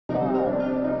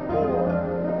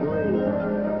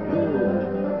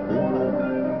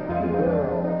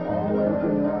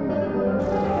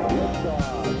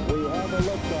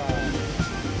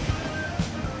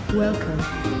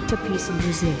Welcome to Peace and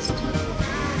Resist.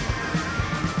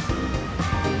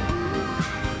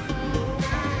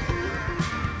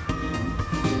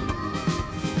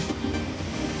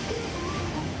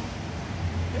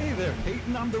 Hey there,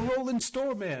 Peyton. I'm the Rolling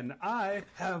Store Man. I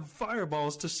have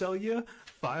fireballs to sell you,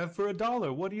 5 for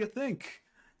 $1. What do you think?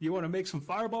 You want to make some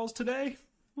fireballs today?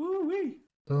 Woo-wee.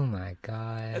 Oh my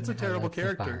god. That's a terrible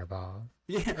character. Fireball.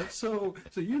 Yeah, so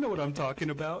you know what I'm talking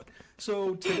about.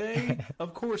 So today,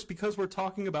 of course, because we're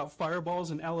talking about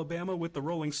fireballs in Alabama with the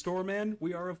Rolling Store Man,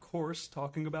 we are, of course,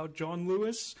 talking about John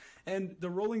Lewis. And the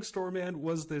Rolling Store Man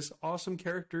was this awesome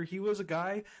character. He was a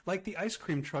guy like the ice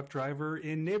cream truck driver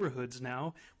in Neighborhoods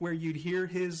now, where you'd hear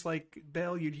his,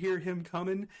 bell, you'd hear him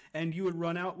coming, and you would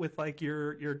run out with,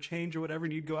 your change or whatever,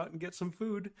 and you'd go out and get some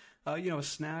food, a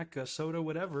snack, a soda,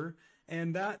 whatever.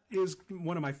 And that is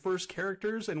one of my first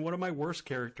characters and one of my worst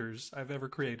characters I've ever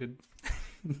created.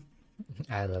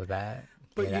 I love that.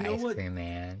 But You're you the know ice what? cream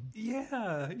man.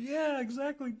 Yeah,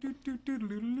 exactly.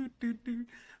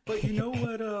 But you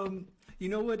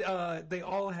know what? They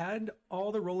all had,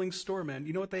 all the Rolling Store men.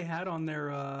 You know what they had on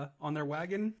their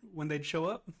wagon when they'd show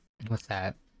up? What's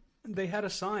that? They had a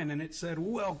sign and it said,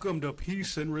 "Welcome to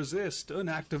Peace and Resist, an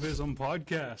activism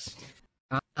podcast."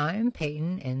 I'm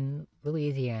Peyton in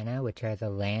Louisiana, which are the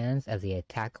lands of the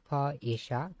Attakapaw,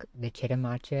 Ishak, the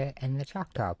Chitimacha, and the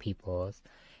Choctaw peoples.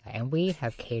 And we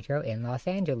have Kedro in Los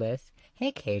Angeles.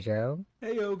 Hey, Kedro.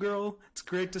 Hey, girl. It's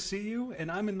great to see you. And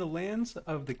I'm in the lands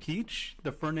of the Kizh,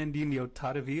 the Fernandino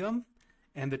Tataviam,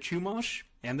 and the Chumash,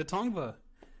 and the Tongva.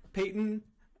 Peyton,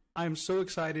 I'm so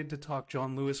excited to talk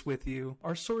John Lewis with you.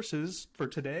 Our sources for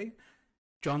today,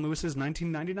 John Lewis's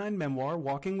 1999 memoir,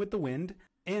 Walking with the Wind,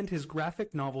 and his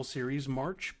graphic novel series,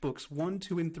 March, books 1,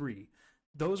 2, and 3.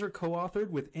 Those are co-authored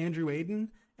with Andrew Aiden,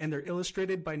 and they're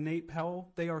illustrated by Nate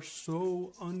Powell. They are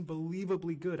so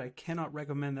unbelievably good. I cannot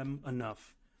recommend them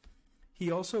enough. He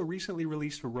also recently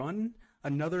released Run,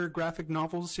 another graphic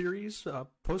novel series,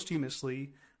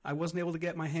 posthumously. I wasn't able to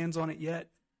get my hands on it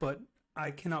yet, but I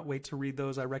cannot wait to read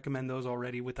those. I recommend those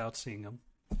already without seeing them.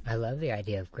 I love the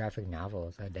idea of graphic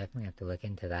novels. I definitely have to look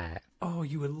into that. Oh,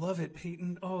 you would love it,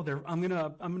 Peyton. Oh, I'm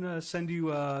gonna send you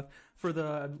for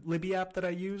the Libby app that I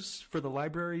use for the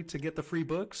library to get the free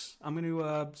books. I'm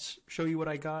gonna show you what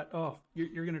I got. Oh,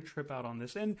 you're gonna trip out on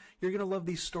this, and you're gonna love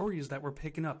these stories that we're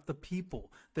picking up. The people,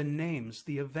 the names,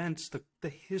 the events, the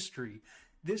history.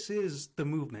 This is the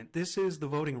movement. This is the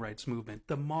voting rights movement,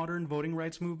 the modern voting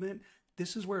rights movement.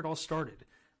 This is where it all started,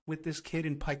 with this kid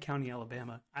in Pike County,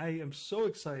 Alabama. I am so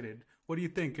excited. What do you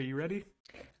think? Are you ready?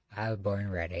 I was born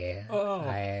ready. Oh.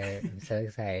 I'm so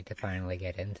excited to finally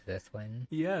get into this one.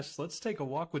 Yes, let's take a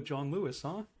walk with John Lewis,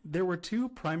 huh? There were two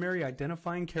primary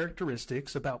identifying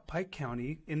characteristics about Pike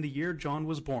County in the year John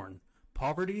was born: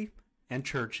 poverty and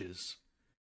churches.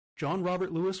 John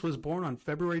Robert Lewis was born on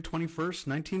February 21st,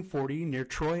 1940, near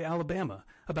Troy, Alabama,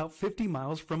 about 50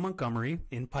 miles from Montgomery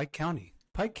in Pike County.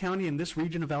 Pike County in this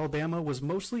region of Alabama was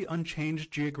mostly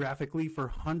unchanged geographically for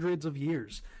hundreds of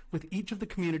years, with each of the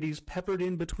communities peppered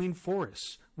in between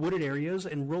forests, wooded areas,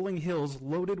 and rolling hills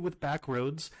loaded with back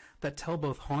roads that tell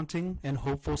both haunting and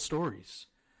hopeful stories.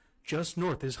 Just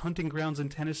north is hunting grounds in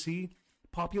Tennessee.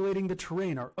 Populating the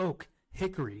terrain are oak,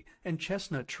 hickory, and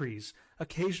chestnut trees.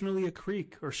 Occasionally a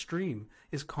creek or stream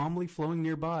is calmly flowing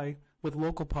nearby, with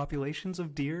local populations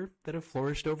of deer that have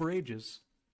flourished over ages.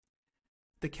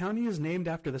 The county is named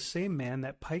after the same man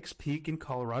that Pikes Peak in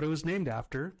Colorado is named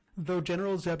after, though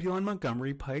General Zebulon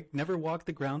Montgomery Pike never walked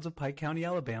the grounds of Pike County,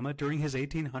 Alabama during his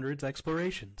 1800s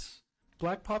explorations.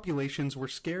 Black populations were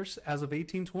scarce as of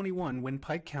 1821 when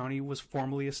Pike County was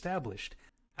formally established.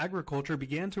 Agriculture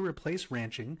began to replace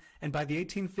ranching, and by the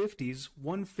 1850s,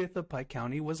 1/5 of Pike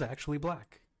County was actually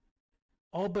black.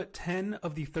 All but 10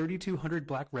 of the 3,200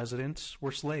 black residents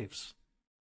were slaves.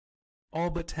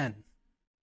 All but 10.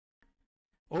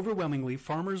 Overwhelmingly,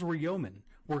 farmers were yeomen,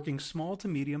 working small to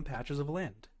medium patches of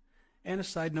land. And a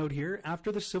side note here, after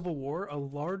the Civil War, a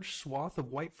large swath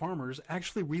of white farmers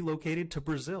actually relocated to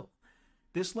Brazil.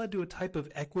 This led to a type of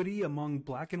equity among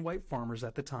black and white farmers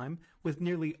at the time, with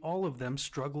nearly all of them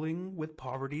struggling with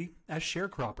poverty as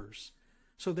sharecroppers.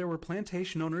 So there were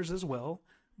plantation owners as well.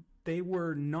 They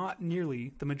were not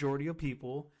nearly the majority of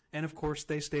people, and of course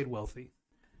they stayed wealthy.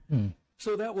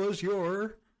 So that was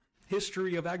your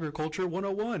History of Agriculture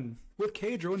 101 with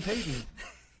Kedro and Peyton.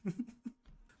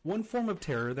 One form of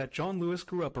terror that John Lewis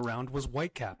grew up around was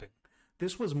whitecapping.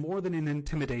 This was more than an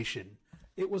intimidation.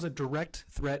 It was a direct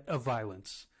threat of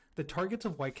violence. The targets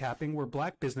of whitecapping were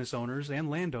black business owners and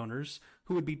landowners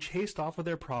who would be chased off of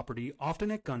their property,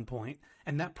 often at gunpoint,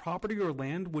 and that property or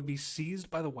land would be seized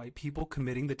by the white people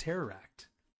committing the terror act.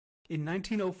 In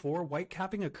 1904,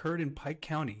 whitecapping occurred in Pike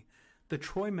County. The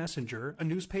Troy Messenger, a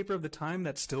newspaper of the time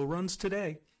that still runs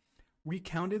today,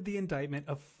 recounted the indictment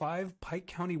of 5 Pike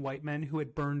County white men who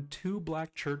had burned 2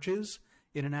 black churches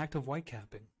in an act of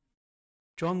whitecapping.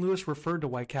 John Lewis referred to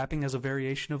whitecapping as a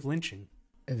variation of lynching.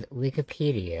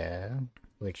 Wikipedia,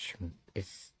 which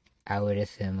is, I would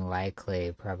assume,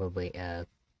 likely probably a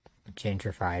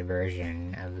gentrified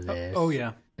version of this. Oh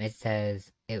yeah. It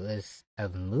says it was a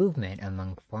movement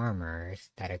among farmers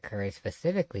that occurred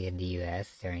specifically in the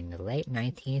U.S. during the late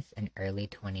 19th and early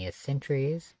 20th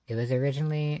centuries. It was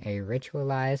originally a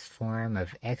ritualized form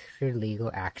of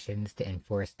extra-legal actions to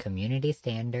enforce community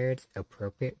standards,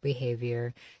 appropriate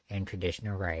behavior, and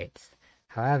traditional rights.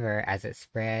 However, as it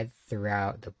spread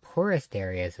throughout the poorest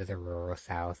areas of the rural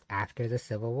South after the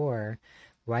Civil War,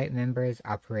 white members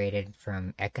operated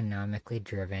from economically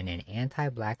driven and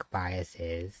anti-black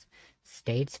biases.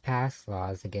 States passed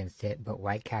laws against it, but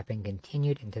whitecapping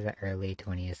continued into the early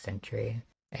 20th century.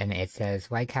 And it says,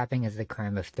 whitecapping is the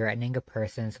crime of threatening a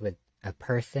person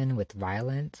with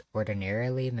violence.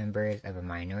 Ordinarily, members of a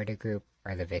minority group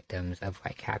are the victims of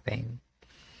whitecapping.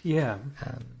 Yeah.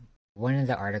 One of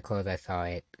the articles I saw,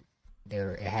 it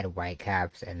had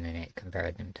whitecaps, and then it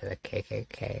compared them to the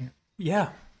KKK. Yeah.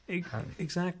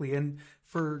 Exactly. And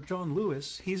for John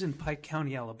Lewis, he's in Pike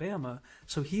County, Alabama,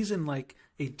 so he's in like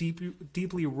a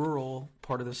deeply rural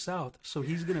part of the South. So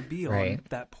he's going to be on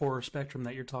that poorer spectrum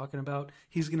that you're talking about.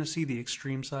 He's going to see the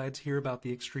extreme sides, hear about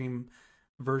the extreme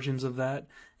versions of that.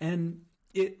 And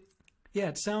it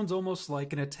sounds almost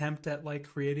like an attempt at like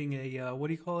creating a, what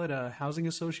do you call it? A housing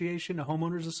association, a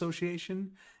homeowners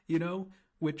association,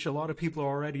 which a lot of people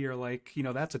already are like,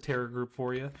 that's a terror group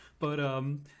for you. But,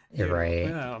 You're right.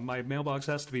 Yeah, my mailbox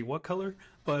has to be what color?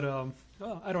 But,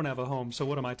 I don't have a home, so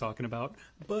what am I talking about?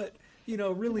 But,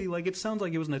 really, like, it sounds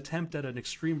like it was an attempt at an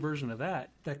extreme version of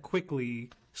that quickly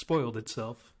spoiled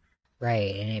itself.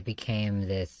 Right, and it became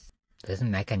this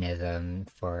mechanism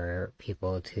for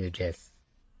people to just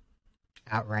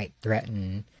outright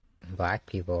threaten black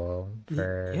people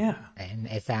and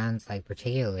it sounds like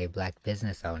particularly black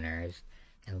business owners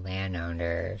and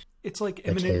landowners. It's like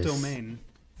eminent domain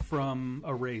from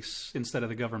a race instead of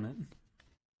the government.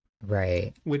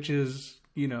 Right. Which is,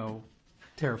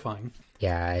 terrifying.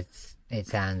 Yeah, it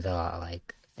sounds a lot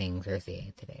like things we're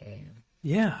seeing today.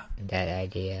 Yeah. That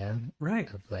idea. Right.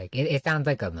 Of like it sounds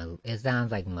like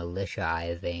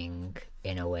militiaizing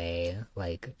in a way,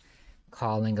 like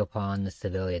calling upon the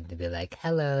civilian to be like,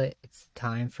 hello, it's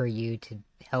time for you to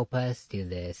help us do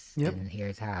this, and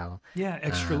here's how. Yeah,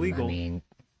 extra legal. I mean,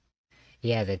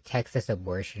 yeah, the Texas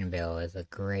abortion bill is a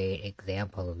great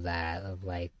example of that, of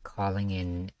like calling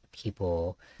in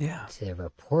people to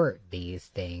report these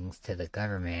things to the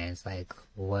government. It's like,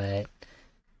 what?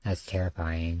 That's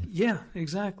terrifying. Yeah,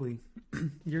 exactly.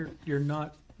 You're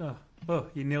not...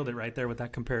 you nailed it right there with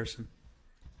that comparison.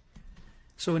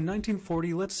 So in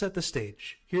 1940, let's set the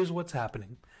stage. Here's what's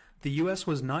happening. The U.S.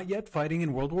 was not yet fighting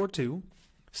in World War II.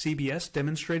 CBS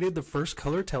demonstrated the first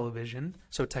color television,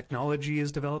 so technology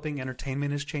is developing,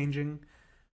 entertainment is changing.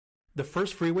 The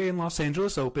first freeway in Los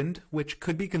Angeles opened, which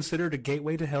could be considered a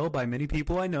gateway to hell by many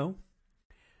people I know.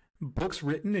 Books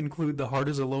written include The Heart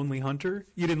is a Lonely Hunter.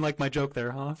 You didn't like my joke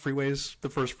there, huh? Freeways, the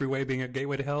first freeway being a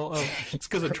gateway to hell? Oh, it's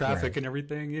because of traffic and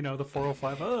everything. The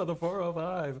 405. Oh, the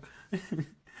 405.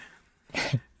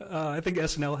 I think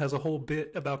SNL has a whole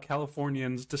bit about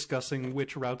Californians discussing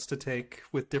which routes to take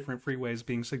with different freeways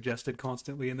being suggested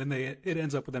constantly, and then it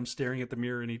ends up with them staring at the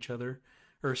mirror in each other,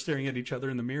 or staring at each other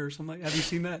in the mirror or something. Have you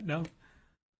seen that? No?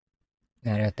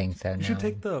 I don't think so, no. You should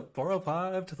take the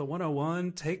 405 to the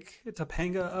 101, take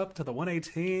Topanga up to the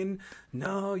 118.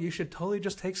 No, you should totally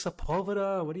just take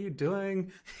Sepulveda. What are you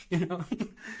doing?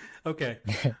 Okay.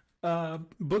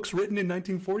 Books written in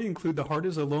 1940 include The Heart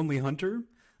is a Lonely Hunter,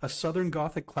 a Southern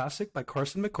Gothic classic by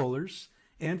Carson McCullers,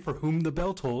 and For Whom the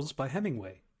Bell Tolls by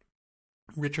Hemingway.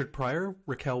 Richard Pryor,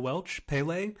 Raquel Welch,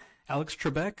 Pele, Alex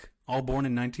Trebek, all born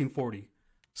in 1940.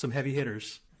 Some heavy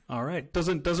hitters. All right.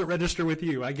 Doesn't register with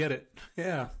you. I get it.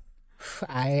 Yeah.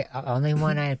 Only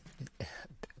one I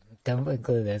don't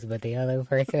include this, but the other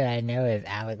person I know is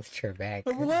Alex Trebek.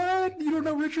 What? You don't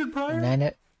know Richard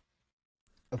Pryor?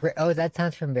 Oh, that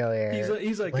sounds familiar.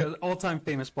 He's like an all-time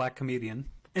famous black comedian.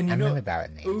 And I'm really bad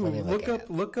with names. Ooh,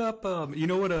 look up. You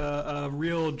know what a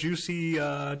real juicy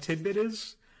tidbit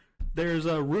is? There's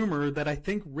a rumor that I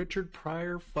think Richard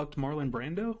Pryor fucked Marlon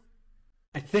Brando.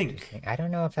 I think. I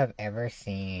don't know if I've ever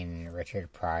seen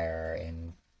Richard Pryor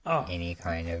in any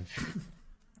kind of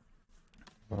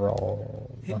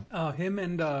role. Him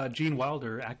and Gene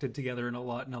Wilder acted together in a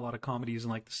lot of comedies in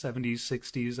like the 70s,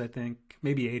 60s, I think,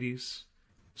 maybe 80s.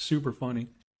 Super funny.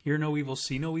 Hear no evil,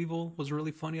 see no evil was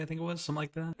really funny. I think it was something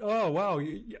like that. Oh wow.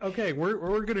 Okay,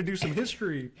 we're gonna do some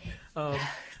history.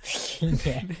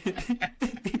 Yeah.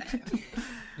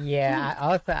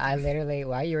 Yeah, I literally,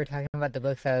 while you were talking about the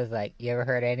books, I was like, you ever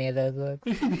heard any of those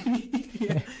books?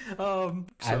 Yeah.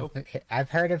 So I've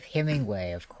heard of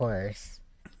Hemingway, of course,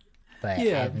 but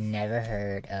Yeah. I've never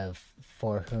heard of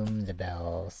For Whom the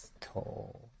Bells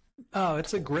Toll. Oh,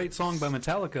 it's a great song by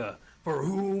Metallica. For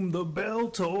whom the bell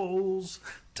tolls,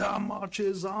 time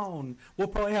marches on. We'll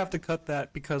probably have to cut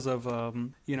that because of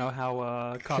you know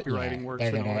how copywriting Yeah, works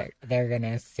and all that. they're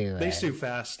gonna sue They us. sue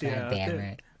fast, yeah. God damn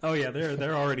it. Oh yeah,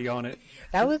 they're already on it.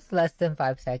 That was less than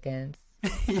 5 seconds.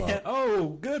 Yeah. Oh,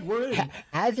 good, we're in.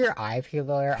 As your IP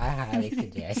lawyer, I highly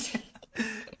suggest.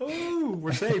 Oh,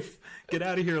 we're safe. Get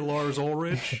out of here, Lars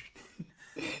Ulrich.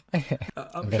 Should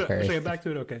I get back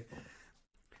to it? Okay.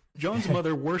 John's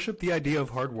mother worshipped the idea of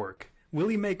hard work.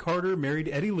 Willie Mae Carter married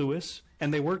Eddie Lewis,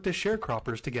 and they worked as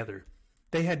sharecroppers together.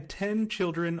 They had 10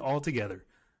 children altogether.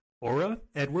 Ora,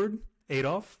 Edward,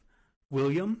 Adolph,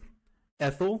 William,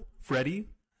 Ethel, Freddie,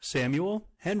 Samuel,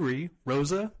 Henry,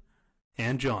 Rosa,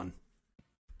 and John.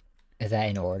 Is that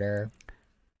in order?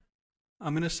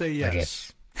 I'm going to say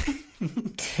yes.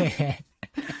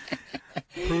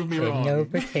 Prove me In wrong. no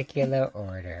particular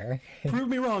order. Prove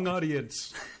me wrong,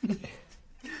 audience.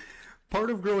 Part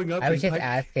of growing up I was in just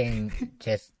asking,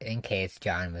 just in case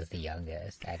John was the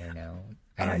youngest. I don't know.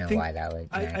 I don't know think- why that would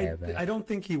matter. But I don't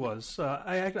think he was.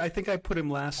 I think I put him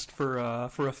last for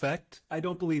effect. I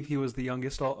don't believe he was the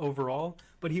youngest overall,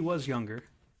 but he was younger.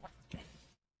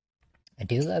 I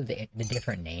do love the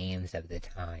different names of the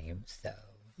time. So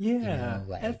Yeah, you know,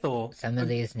 like, Ethel. some of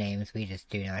these names we just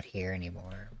do not hear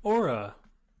anymore. Aura.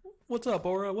 What's up,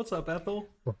 Aura? What's up, Ethel?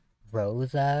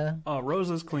 Rosa, Oh,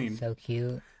 Rosa's clean. so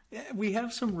cute. Yeah, we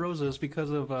have some Rosas because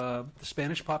of the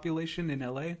Spanish population in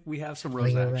LA. We have some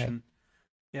Rosa you're right. action.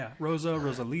 Yeah, Rosa,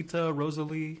 Rosalita,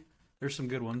 Rosalie. There's some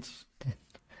good ones.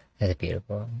 That's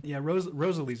beautiful. Yeah,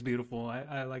 Rosalie's beautiful.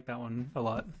 I like that one a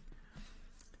lot.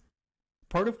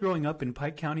 Part of growing up in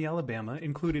Pike County, Alabama,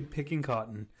 included picking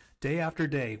cotton day after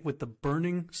day with the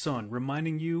burning sun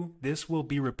reminding you this will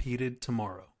be repeated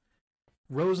tomorrow.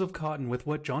 Rows of cotton with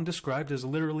what John described as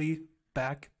literally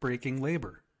back-breaking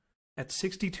labor. At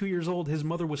 62 years old, his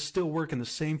mother was still working the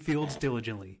same fields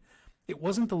diligently. It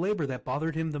wasn't the labor that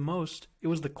bothered him the most. It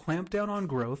was the clampdown on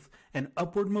growth and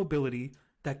upward mobility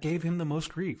that gave him the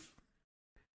most grief.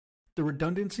 The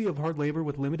redundancy of hard labor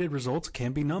with limited results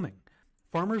can be numbing.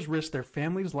 Farmers risk their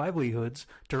families' livelihoods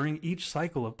during each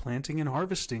cycle of planting and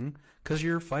harvesting because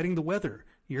you're fighting the weather.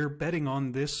 You're betting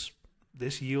on this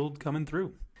yield coming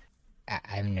through.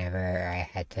 I've never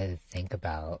had to think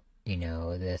about, you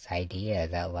know, this idea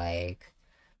that, like,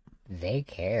 they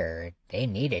cared. They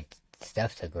needed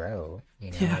stuff to grow,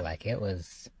 you know? Yeah. Like, it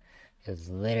was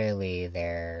literally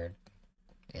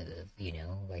you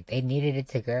know, like, they needed it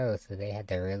to grow, so they had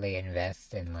to really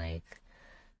invest in, like,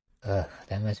 ugh,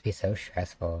 that must be so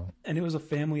stressful. And it was a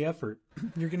family effort.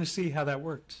 You're going to see how that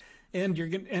worked. And you're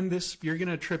going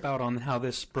to trip out on how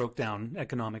this broke down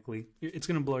economically. It's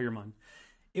going to blow your mind.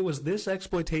 It was this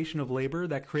exploitation of labor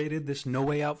that created this no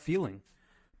way out feeling.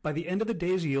 By the end of the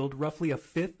day's yield, roughly a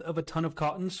fifth of a ton of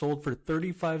cotton sold for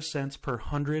 35 cents per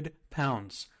 100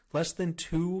 pounds, less than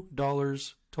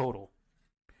 $2 total.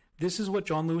 This is what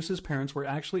John Lewis's parents were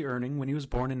actually earning when he was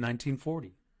born in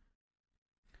 1940.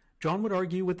 John would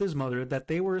argue with his mother that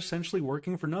they were essentially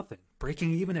working for nothing,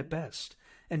 breaking even at best,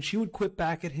 and she would quip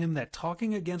back at him that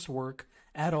talking against work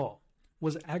at all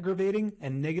was aggravating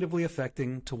and negatively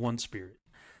affecting to one's spirit.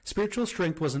 Spiritual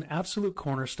strength was an absolute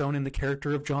cornerstone in the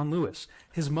character of John Lewis.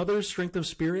 His mother's strength of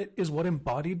spirit is what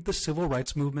embodied the civil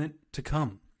rights movement to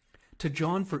come. To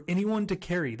John, for anyone to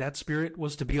carry that spirit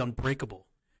was to be unbreakable,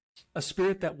 a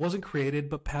spirit that wasn't created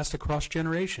but passed across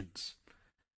generations.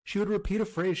 She would repeat a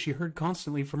phrase she heard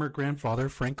constantly from her grandfather,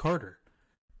 Frank Carter.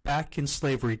 Back in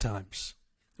slavery times.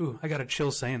 Ooh, I got a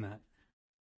chill saying that.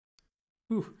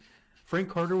 Ooh. Frank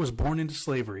Carter was born into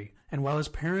slavery, and while his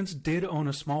parents did own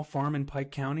a small farm in Pike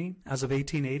County as of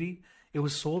 1880, it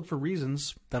was sold for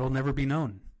reasons that'll never be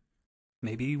known.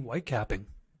 Maybe whitecapping.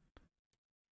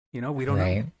 You know, we don't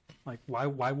know. Like, why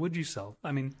would you sell?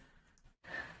 I mean,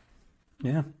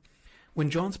 yeah. When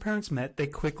John's parents met, they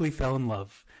quickly fell in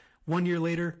love. 1 year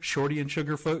later, Shorty and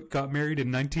Sugarfoot got married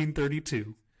in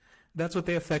 1932. That's what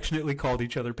they affectionately called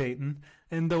each other, Peyton.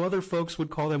 And though other folks would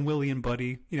call them Willie and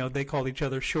Buddy, you know, they called each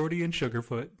other Shorty and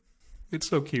Sugarfoot. It's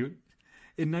so cute.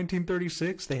 In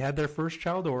 1936, they had their first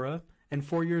child, Ora, and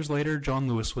 4 years later, John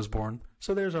Lewis was born.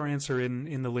 So there's our answer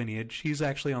in the lineage. He's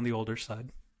actually on the older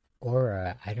side.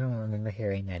 Aura. I don't remember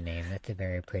hearing that name. That's a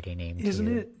very pretty name, Isn't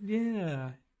too. it? Yeah.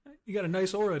 You got a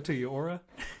nice aura to you, Aura.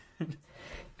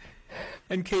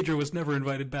 And Cadro was never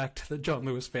invited back to the John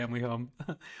Lewis family home.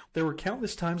 There were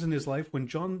countless times in his life when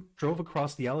John drove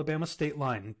across the Alabama state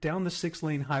line, down the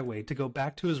 6-lane highway to go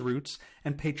back to his roots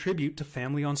and pay tribute to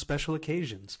family on special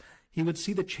occasions. He would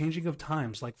see the changing of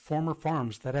times like former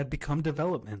farms that had become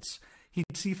developments. He'd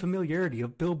see familiarity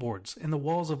of billboards and the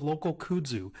walls of local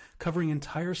kudzu covering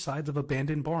entire sides of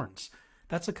abandoned barns.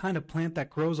 That's a kind of plant that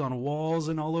grows on walls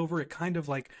and all over. It kind of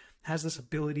like has this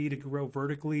ability to grow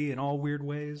vertically in all weird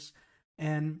ways.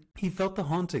 And he felt the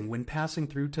haunting when passing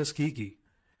through Tuskegee.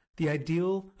 The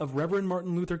ideal of Reverend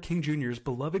Martin Luther King Jr.'s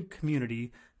beloved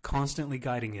community constantly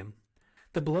guiding him.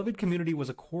 The beloved community was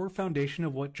a core foundation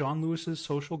of what John Lewis's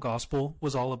social gospel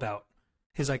was all about,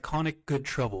 his iconic good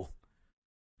trouble.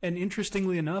 And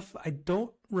interestingly enough, I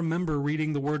don't remember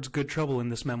reading the words good trouble in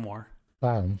this memoir.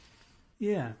 Wow.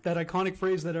 Yeah, that iconic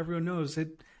phrase that everyone knows,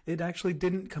 it actually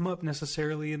didn't come up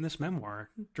necessarily in this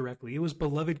memoir directly. It was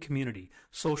beloved community,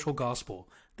 social gospel.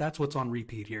 That's what's on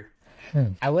repeat here.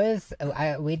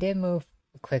 We did move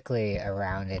quickly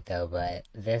around it though, but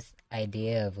this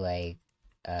idea of like,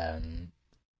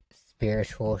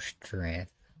 spiritual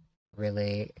strength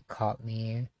really caught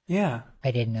me. Yeah. I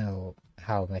didn't know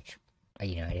how much, I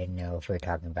didn't know if we were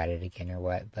talking about it again or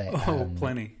what, but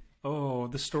Plenty. Oh,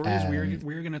 the stories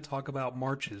we're going to talk about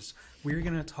marches. We're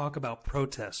going to talk about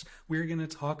protests. We're going to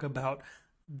talk about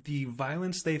the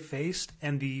violence they faced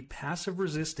and the passive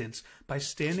resistance by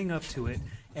standing up to it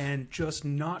and just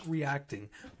not reacting,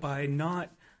 by not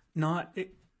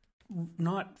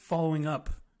following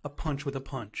up a punch with a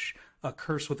punch, a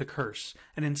curse with a curse,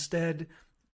 and instead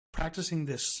practicing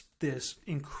this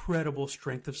incredible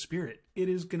strength of spirit.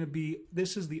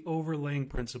 This is the overlaying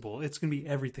principle. It's going to be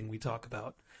everything we talk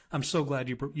about. I'm so glad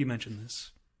you mentioned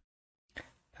this.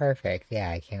 Perfect. Yeah,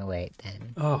 I can't wait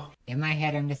then. Oh. In my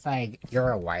head, I'm just like,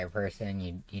 you're a white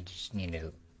person. You just need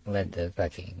to let the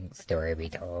fucking story be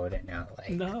told and not like...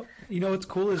 No. You know what's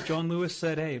cool is John Lewis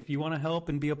said, hey, if you want to help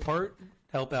and be a part,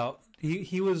 help out.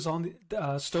 He was on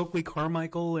Stokely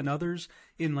Carmichael and others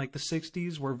in like the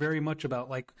 60s were very much about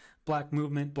like black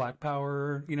movement, black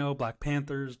power, Black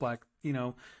Panthers, black,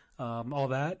 all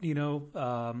that,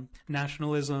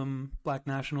 nationalism, black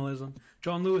nationalism.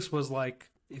 John Lewis was like,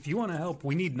 if you want to help,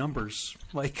 we need numbers.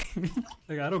 Like,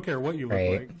 I don't care what you look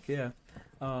right. like. Yeah.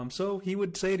 So he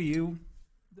would say to you,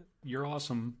 you're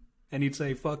awesome. And he'd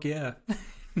say, fuck yeah.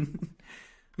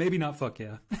 Maybe not fuck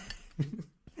yeah.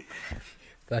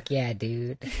 Fuck yeah,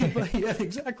 dude. Yeah,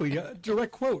 exactly.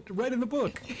 Direct quote right in the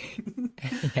book.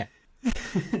 Yeah.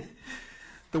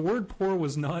 The word poor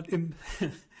was not in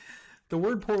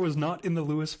the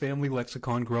Lewis family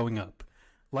lexicon growing up.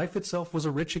 Life itself was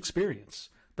a rich experience.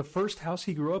 The first house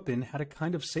he grew up in had a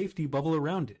kind of safety bubble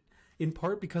around it, in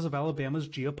part because of Alabama's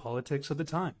geopolitics of the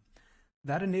time.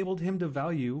 That enabled him to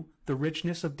value the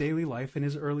richness of daily life in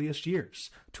his earliest years,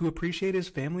 to appreciate his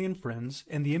family and friends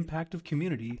and the impact of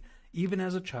community even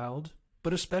as a child,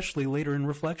 but especially later in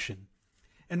reflection.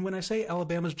 And when I say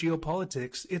Alabama's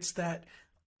geopolitics, it's that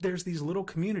there's these little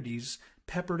communities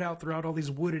peppered out throughout all these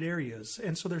wooded areas.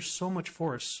 And so there's so much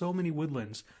forest, so many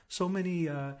woodlands, so many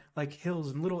like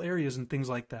hills and little areas and things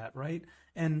like that, right?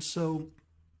 And so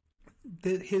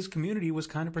his community was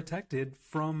kind of protected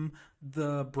from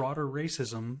the broader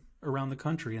racism around the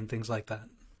country and things like that.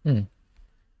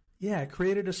 Yeah, it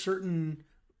created a certain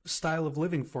style of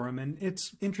living for him. And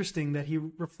it's interesting that he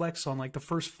reflects on like the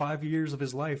first 5 years of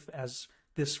his life as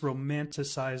this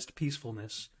romanticized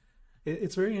peacefulness.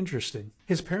 It's very interesting.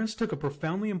 His parents took a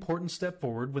profoundly important step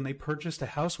forward when they purchased a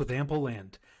house with ample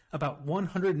land, about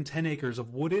 110 acres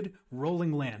of wooded,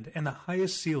 rolling land, and the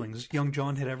highest ceilings young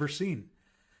John had ever seen.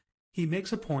 He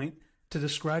makes a point to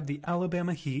describe the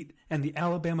Alabama heat and the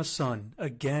Alabama sun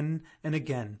again and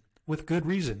again, with good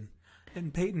reason.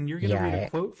 And Peyton, you're going to read a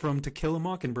quote from To Kill a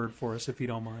Mockingbird for us, if you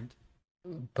don't mind.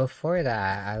 Before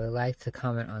that, I would like to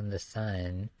comment on the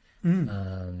sun.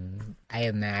 I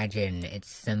imagine it's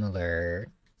similar,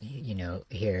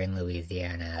 here in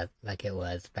Louisiana like it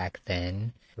was back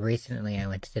then. Recently I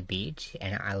went to the beach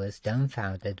and I was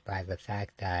dumbfounded by the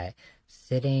fact that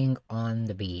sitting on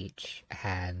the beach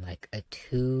had like a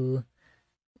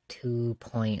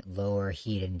 2-point lower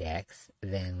heat index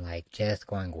than like just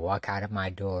walk out of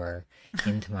my door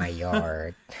into my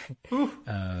yard.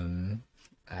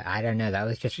 I don't know, that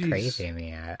was just crazy to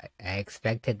me. I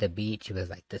expected the beach with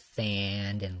like the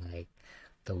sand and like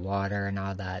the water and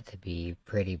all that to be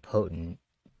pretty potent,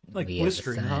 like via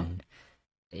blistering, the sun. huh?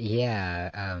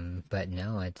 Yeah, but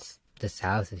no, it's the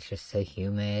South is just so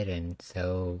humid and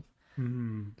so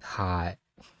hot.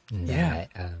 Yeah.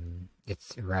 that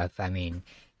it's rough. I mean,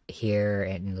 here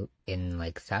in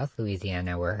like South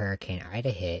Louisiana where Hurricane Ida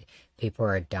hit, people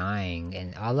are dying,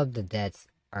 and all of the deaths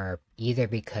are either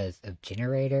because of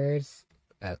generators,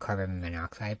 carbon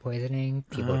monoxide poisoning,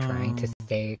 people trying to Oh,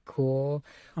 stay cool,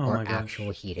 oh or my actual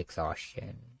gosh. heat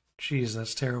exhaustion. Jeez,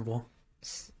 that's terrible.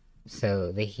 S-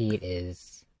 So the heat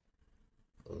is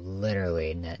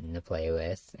literally nothing to play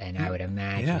with, and I Y- would Yeah,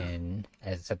 imagine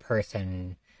as a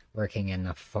person working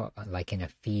in like in a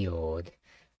field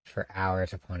for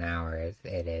hours upon hours,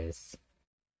 it is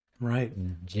right.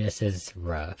 just as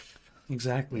rough,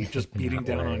 Exactly. if Just beating not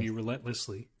down on worse. you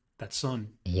relentlessly. That sun.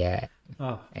 Yeah,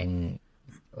 Oh, and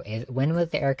when was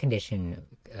the air condition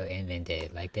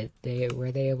invented? Like, did they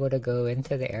were they able to go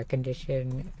into the air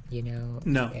condition,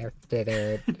 no. after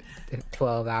their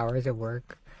 12 hours of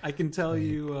work? I can tell Like,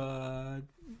 you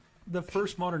the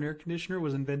first modern air conditioner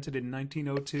was invented in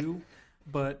 1902,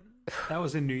 but that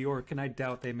was in New York, and I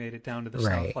doubt they made it down to the South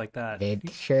right. like that. They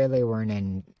surely weren't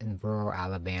in rural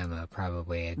Alabama,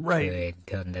 probably a Right, good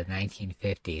till the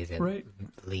 1950s at right.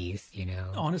 least.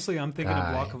 Honestly, I'm thinking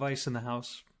a block God. of ice in the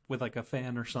house with like a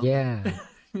fan or something. Yeah.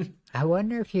 I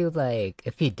wonder if you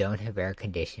don't have air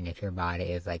conditioning, if your body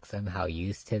is like somehow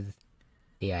used to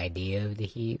the idea of the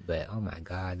heat, but oh my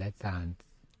God,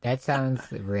 that sounds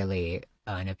really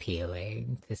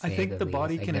unappealing to I say think the the least.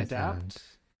 body Like can that sounds adapt.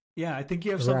 Yeah, I think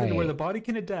you have something where the right. body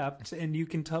can adapt and you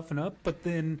can toughen up, but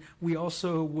then we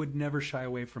also would never shy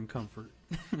away from comfort.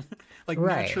 Like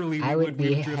Right. naturally I would we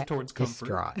be would drift towards comfort.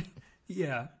 distraught.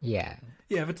 Yeah. Yeah.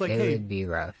 Yeah, if it's like, It hey, would be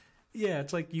rough. yeah,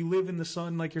 it's like you live in the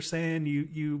sun, like you're saying,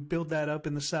 you build that up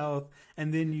in the south,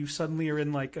 and then you suddenly are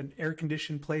in like an air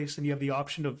conditioned place, and you have the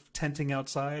option of tenting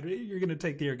outside. You're gonna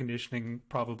take the air conditioning,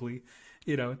 probably.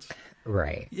 It's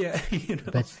Right. yeah,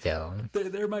 But still.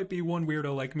 there might be one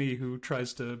weirdo like me who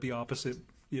tries to be opposite,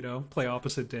 play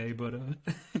opposite day, but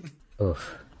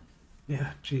Oof.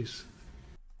 yeah, jeez.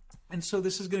 And so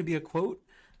this is gonna be a quote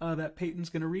that Peyton's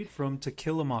gonna read from To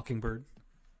Kill a Mockingbird.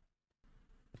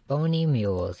 Bony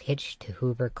mules hitched to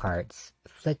Hoover carts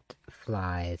flicked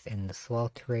flies in the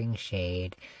sweltering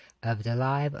shade of the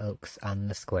live oaks on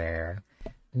the square.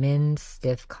 Men's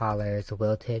stiff collars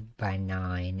wilted by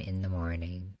 9 in the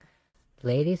morning.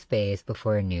 Ladies bathed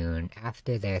before noon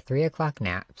after their 3 o'clock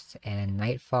naps, and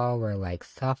nightfall were like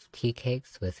soft tea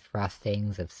cakes with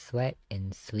frostings of sweat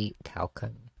and sweet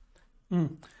talcum.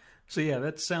 Mm. So yeah,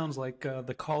 that sounds like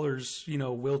the collars,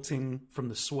 wilting from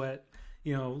the sweat.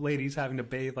 Ladies having to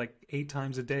bathe like 8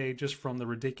 times a day just from the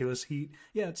ridiculous heat.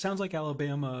 Yeah, it sounds like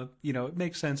Alabama. It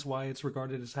makes sense why it's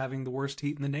regarded as having the worst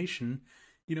heat in the nation.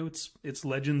 It's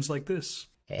legends like this.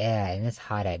 Yeah, and it's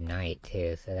hot at night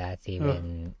too, so that's Ugh.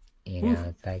 even, Oof.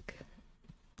 it's like,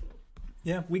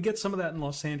 Yeah, we get some of that in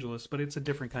Los Angeles, but it's a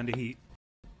different kind of heat.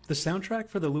 The soundtrack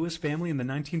for the Lewis family in the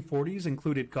 1940s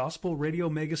included gospel radio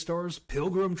megastars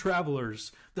Pilgrim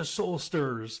Travelers, the Soul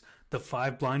Stirrers, the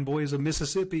Five Blind Boys of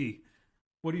Mississippi.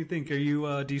 What do you think? Do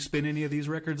you spin any of these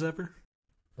records ever?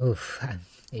 oof,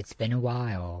 it's been a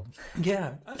while.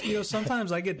 Yeah,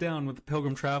 sometimes I get down with the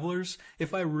Pilgrim Travelers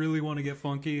if I really want to get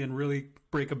funky and really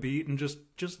break a beat and just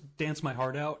dance my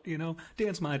heart out,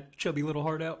 dance my chubby little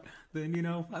heart out. Then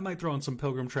I might throw in some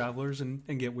Pilgrim Travelers and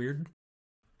get weird.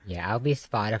 Yeah, I'll be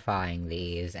Spotifying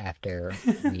these after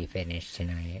we finish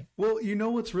tonight. Well,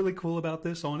 what's really cool about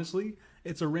this? Honestly,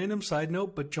 it's a random side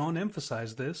note, but John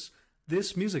emphasized this.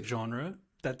 This music genre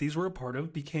that these were a part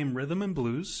of became rhythm and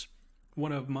blues.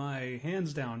 One of my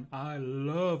hands down. I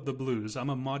love the blues. I'm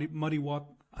a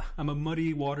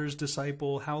Muddy Waters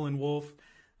disciple, Howlin' Wolf.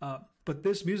 But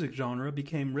this music genre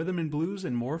became rhythm and blues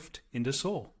and morphed into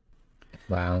soul.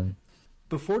 Wow.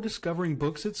 Before discovering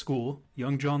books at school,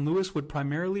 young John Lewis would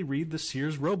primarily read the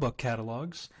Sears Roebuck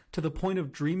catalogs to the point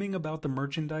of dreaming about the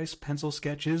merchandise pencil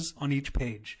sketches on each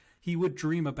page. He would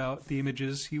dream about the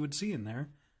images he would see in there.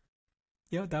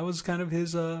 Yeah, that was kind of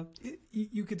his,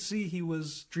 you could see he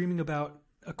was dreaming about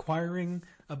acquiring,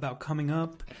 about coming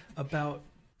up, about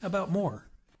more.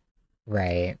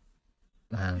 Right.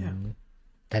 Yeah.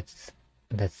 That's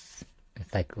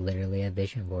it's like literally a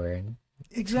vision board,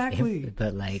 Exactly.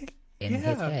 but like in his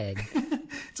Yeah. head.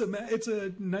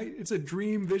 It's a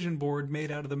dream vision board made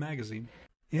out of the magazine.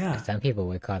 Yeah. Some people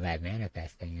would call that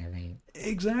manifesting, I think.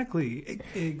 Exactly.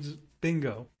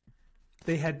 Bingo.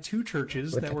 They had 2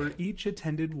 churches that were each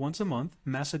attended once a month,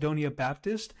 Macedonia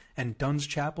Baptist and Dunn's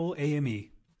Chapel AME.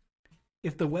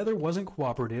 If the weather wasn't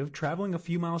cooperative, traveling a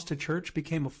few miles to church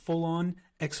became a full-on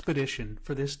expedition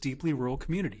for this deeply rural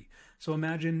community. So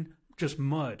imagine just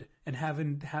mud and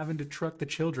having to truck the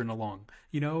children along,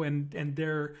 and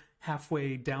they're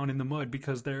halfway down in the mud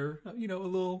because they're, a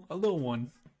little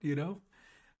one,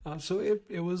 So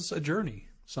it was a journey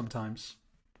sometimes.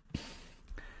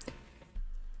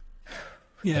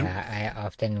 Yeah. Yeah, I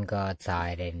often go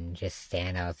outside and just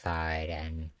stand outside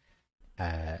and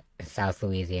South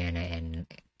Louisiana and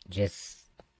just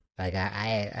like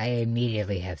I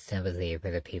immediately have sympathy for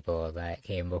the people that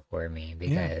came before me Yeah.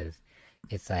 because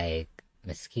it's like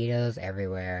mosquitoes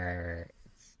everywhere,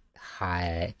 it's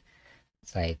hot,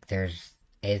 it's like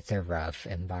it's a rough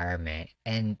environment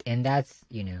and that's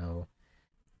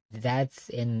that's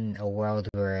in a world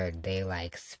where they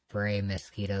like spray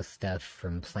mosquito stuff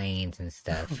from planes and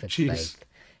stuff. It's Jeez. like,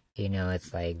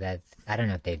 it's like that's, I don't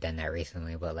know if they've done that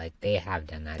recently, but like they have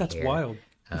done that That's here. wild.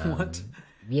 What?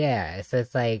 Yeah, so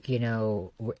it's like,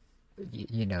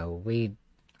 we,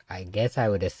 I guess I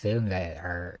would assume that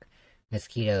our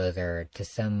mosquitoes are to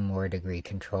some more degree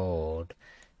controlled.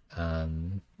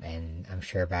 And I'm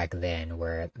sure back then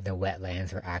where the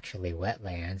wetlands were actually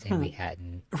wetlands and we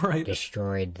hadn't Right.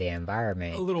 destroyed the A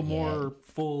environment little yet. more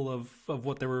full of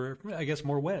what they were, I guess,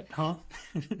 more wet, huh?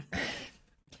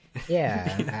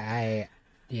 Yeah, Yeah.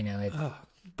 it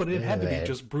But it had to be ugh.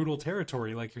 just brutal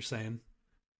territory, like you're saying.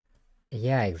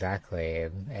 Yeah, exactly.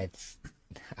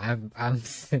 I'm I'm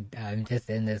just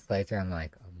in this place where I'm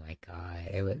like, oh my God,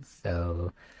 it was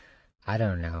so, I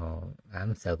don't know.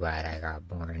 I'm so glad I got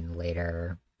born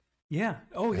later, Yeah.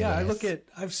 Oh, I yeah. guess.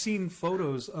 I've seen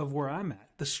photos of where I'm at,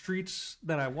 the streets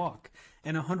that I walk.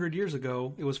 And 100 years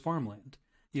ago, it was farmland,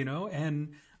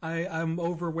 and I'm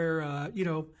over where,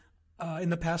 in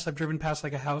the past, I've driven past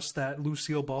like a house that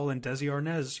Lucille Ball and Desi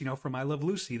Arnaz, from I Love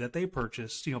Lucy, that they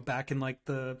purchased, back in like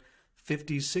the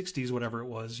 50s, 60s, whatever it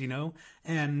was,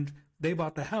 and they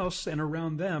bought the house, and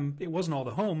around them, it wasn't all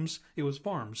the homes, it was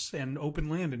farms and open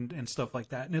land and stuff like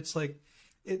that. And it's like,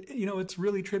 it's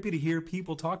really trippy to hear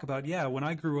people talk about, yeah, when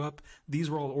I grew up, these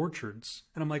were all orchards.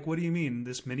 And I'm like, what do you mean?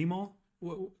 This mini mall?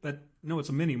 No, it's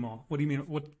a mini mall. What do you mean?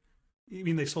 What, you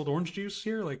mean they sold orange juice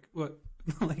here? Like, what?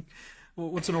 Like,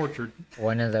 what's an orchard?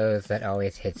 One of those that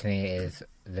always hits me is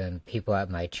the people at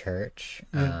my church.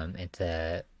 Yeah. It's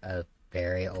a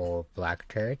very old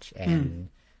black church, Mm.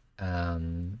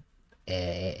 and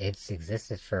it's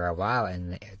existed for a while.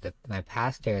 And my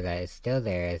pastor that is still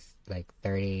there is like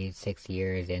 36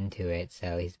 years into it,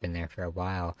 so he's been there for a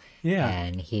while. Yeah.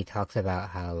 And he talks about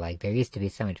how like there used to be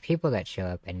so much people that show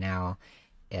up, and now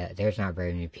there's not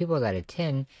very many people that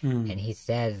attend. Mm. And he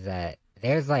says that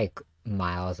there's like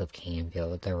miles of cane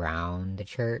fields around the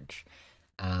church.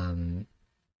 Um,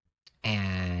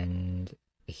 and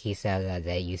he said that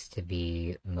they used to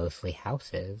be mostly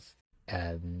houses.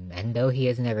 And though he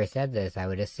has never said this, I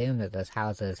would assume that those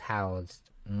houses housed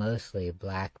mostly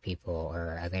black people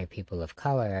or other people of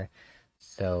color.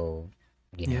 So,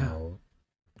 you Yeah. know,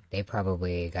 they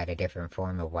probably got a different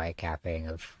form of white capping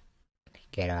of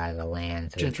get out of the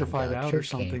land so we can Gentrified build out or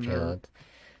sugarcane something, or fields.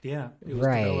 yeah, it was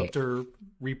Right. developed or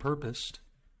repurposed.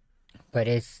 But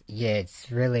it's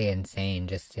really insane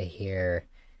just to hear.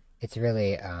 It's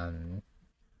really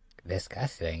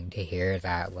disgusting to hear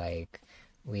that like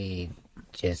we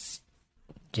just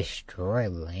destroy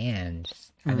land.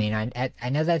 I Mm. mean, I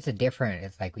know that's a different.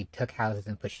 It's like we took houses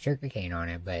and put sugarcane on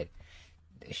it, but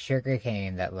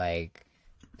sugarcane that like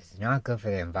is not good for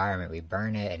the environment. We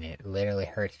burn it, and it literally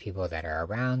hurts people that are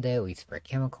around it. We spray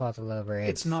chemicals all over it.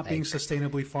 It's It's not being like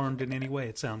sustainably farmed in any way,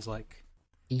 it sounds like.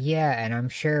 yeah, and I'm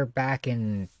sure back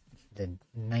in the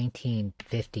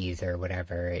 1950s or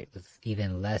whatever, it was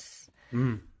even less.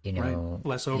 Mm. Right.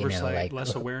 Less oversight, Like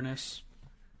less awareness.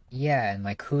 yeah, and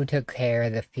like who took care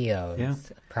of the Yeah.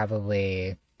 fields?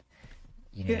 Probably,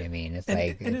 you know Yeah. what I mean? It's And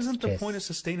like and it's isn't the point of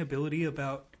just sustainability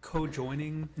about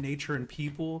co-joining nature and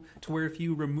people, to where if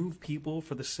you remove people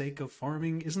for the sake of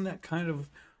farming, isn't that kind of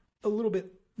a little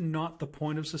bit not the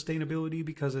point of sustainability,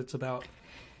 because it's about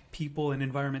people and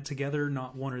environment together,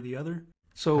 not one or the other?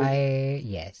 So,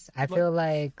 yes, I like, feel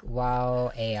like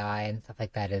while AI and stuff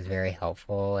like that is very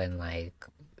helpful in like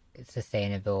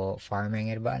sustainable farming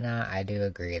and whatnot, I do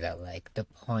agree that like the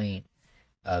point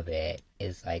of it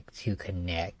is like to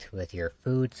connect with your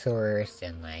food source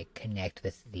and like connect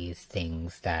with these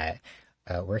things that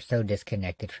we're so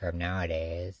disconnected from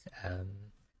nowadays.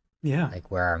 yeah. Like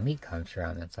where our meat comes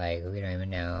from. It's like we don't even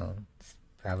know. It's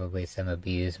probably some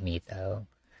abused meat though.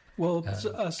 Well,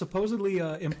 Um, supposedly,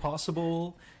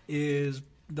 Impossible is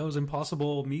those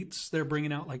Impossible meats. They're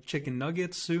bringing out like chicken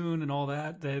nuggets soon and all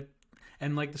that.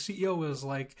 And like the CEO was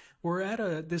like, we're at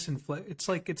It's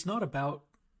like it's not about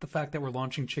the fact that we're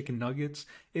launching chicken nuggets.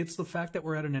 It's the fact that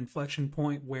we're at an inflection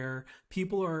point where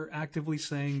people are actively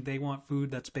saying they want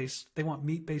food they want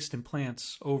meat based in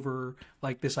plants over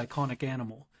like this iconic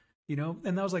animal. you know,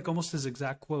 and that was like almost his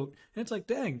exact quote. And it's like,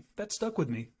 dang, that stuck with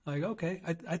me. Like, okay,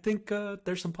 I think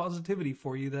there's some positivity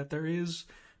for you, that there's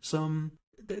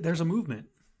a movement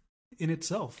in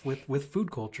itself with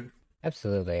food culture.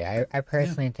 Absolutely. I Yeah.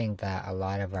 personally think that a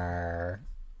lot of our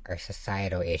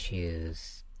societal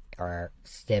issues are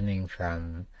stemming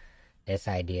from this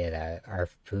idea that our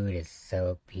food is so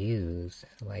abused.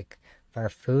 Like, if our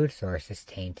food source is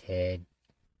tainted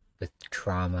with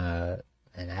trauma,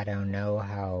 and I don't know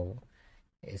how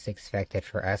it's expected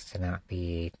for us to not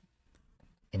be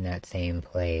in that same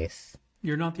place.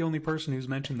 You're not the only person who's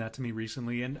mentioned that to me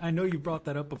recently, and I know you brought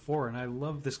that up before, and I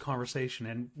love this conversation,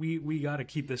 and we got to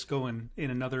keep this going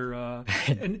in another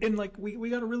and like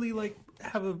we got to really like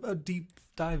have a deep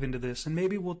dive into this, and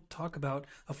maybe we'll talk about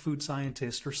a food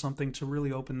scientist or something to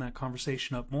really open that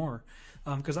conversation up more,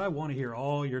 because I want to hear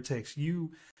all your takes.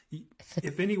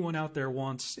 If anyone out there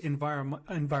wants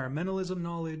environmentalism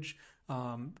knowledge,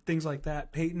 things like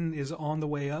that, Peyton is on the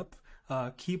way up.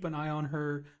 Keep an eye on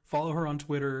her. Follow her on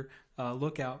Twitter.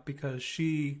 Look out, because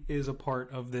she is a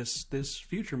part of this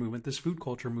future movement, this food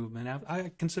culture movement.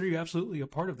 I consider you absolutely a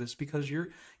part of this, because you're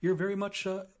very much,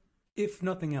 if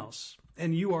nothing else,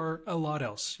 and you are a lot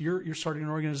else. You're starting an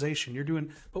organization. You're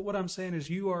doing, but what I'm saying is,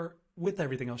 you are, with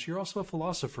everything else, you're also a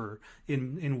philosopher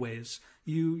in ways.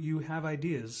 You have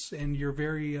ideas, and you're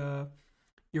very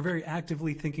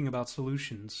actively thinking about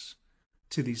solutions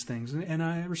to these things, and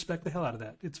I respect the hell out of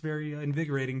that. It's very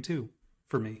invigorating too,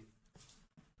 for me.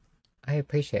 I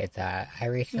appreciate that. I Yeah.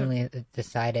 recently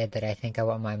decided that I think I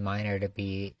want my minor to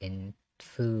be in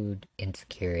food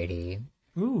insecurity.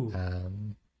 Ooh,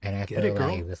 And I get feel it, girl.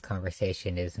 like this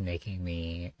conversation is making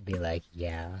me be like,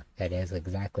 yeah, that is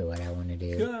exactly what I want to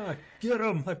do. Yeah, get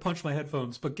him. I punched my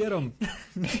headphones, but get him.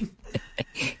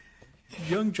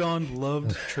 Young John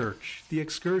loved church. The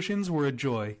excursions were a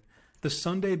joy. The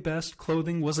Sunday best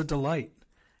clothing was a delight.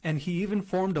 And he even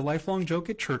formed a lifelong joke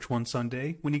at church one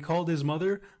Sunday when he called his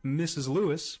mother Mrs.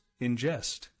 Lewis in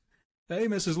jest. Hey,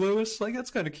 Mrs. Lewis, like that's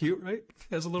kind of cute, right?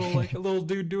 As a little like a little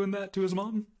dude doing that to his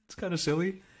mom. It's kind of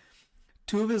silly.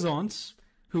 Two of his aunts,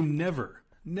 who never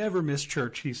missed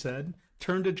church, he said,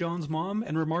 turned to John's mom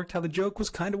and remarked how the joke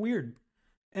was kind of weird.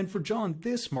 And for John,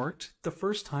 this marked the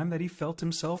first time that he felt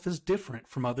himself as different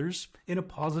from others in a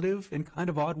positive and kind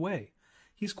of odd way.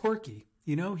 He's quirky,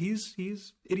 you know, he's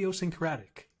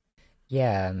idiosyncratic.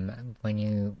 Yeah, when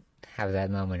you have that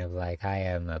moment of like, I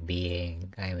am a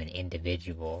being, I am an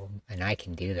individual, and I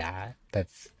can do that.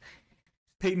 That's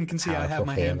Peyton can a see I have powerful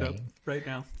my hand up feeling. right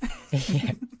now.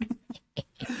 Yeah.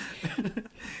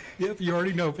 Yep, you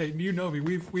already know, Peyton. You know me.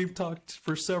 We've talked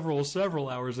for several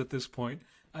hours at this point.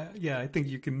 Yeah, I think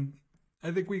you can.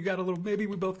 I think we got a little. Maybe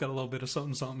we both got a little bit of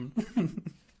something,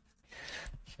 something.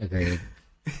 Agreed.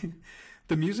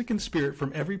 The music and spirit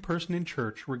from every person in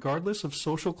church, regardless of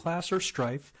social class or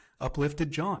strife, uplifted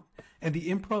John, and the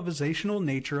improvisational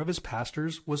nature of his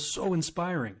pastors was so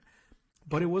inspiring.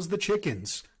 But it was the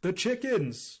chickens,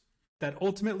 that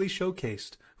ultimately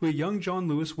showcased who a young John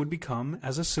Lewis would become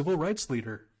as a civil rights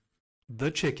leader.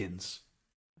 The chickens.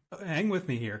 Hang with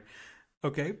me here.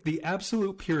 Okay, the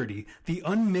absolute purity, the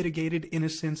unmitigated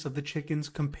innocence of the chickens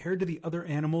compared to the other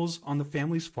animals on the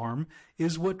family's farm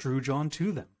is what drew John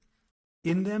to them.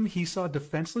 In them, he saw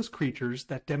defenseless creatures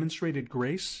that demonstrated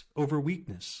grace over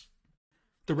weakness.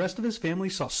 The rest of his family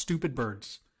saw stupid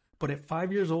birds, but at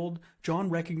 5 years old,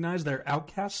 John recognized their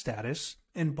outcast status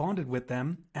and bonded with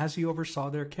them as he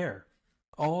oversaw their care.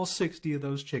 All 60 of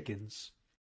those chickens.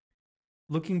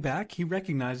 Looking back, he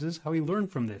recognizes how he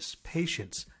learned from this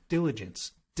patience,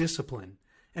 diligence, discipline.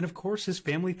 And of course, his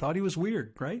family thought he was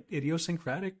weird, right?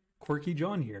 Idiosyncratic, quirky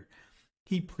John here.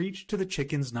 He preached to the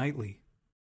chickens nightly.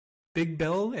 Big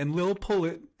Bell and Lil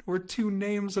Pullet were two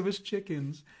names of his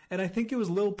chickens. And I think it was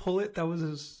Lil Pullet that was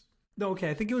his. No, okay,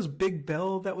 I think it was Big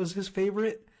Bell that was his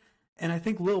favorite. And I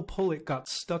think Lil Pullet got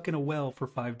stuck in a well for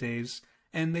 5 days.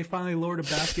 And they finally lowered a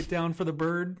basket down for the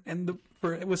bird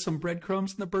with some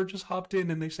breadcrumbs, and the bird just hopped in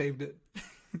and they saved it.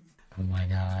 Oh my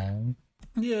god.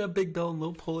 Yeah, Big Bell and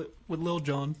Lil Pullet with Lil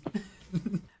John.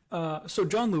 So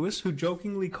John Lewis, who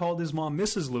jokingly called his mom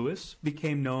Mrs. Lewis,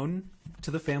 became known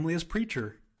to the family as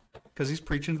Preacher, because he's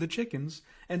preaching to the chickens.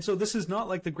 And so this is not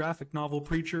like the graphic novel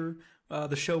Preacher,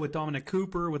 the show with Dominic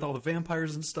Cooper with all the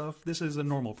vampires and stuff. This is a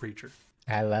normal preacher.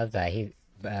 I love that he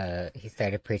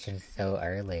started preaching so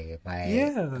early.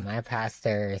 Yeah. My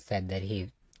pastor said that he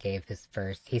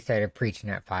started preaching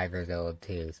at 5 years old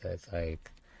too. So it's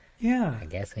like, Yeah. I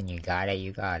guess when you got it,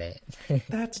 you got it.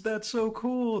 That's so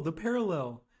cool. The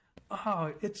parallel.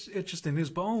 Oh, it's just in his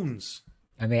bones.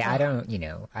 I mean, I don't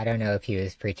know if he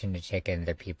was preaching to chickens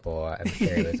or people. I'm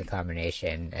sure it was a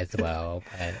combination as well,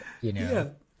 but, Yeah.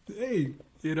 Hey,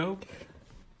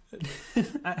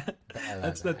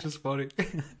 that's just funny.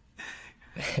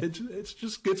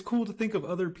 It's cool to think of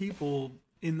other people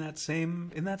in that same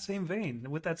vein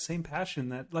with that same passion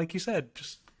that, like you said,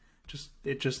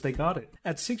 they got it.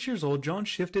 At 6 years old, John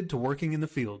shifted to working in the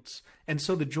fields, and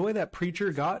so the joy that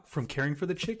preacher got from caring for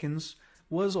the chickens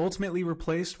was ultimately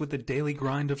replaced with the daily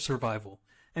grind of survival.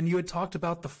 And you had talked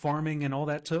about the farming and all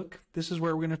that took. This is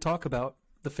where we're going to talk about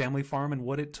the family farm and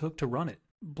what it took to run it.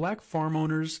 Black farm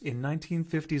owners in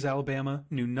 1950s Alabama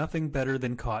knew nothing better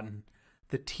than cotton.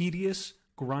 The tedious,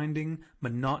 grinding,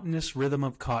 monotonous rhythm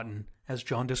of cotton, as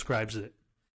John describes it.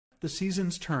 The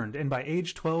seasons turned, and by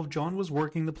age 12, John was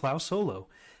working the plow solo.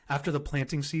 After the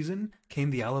planting season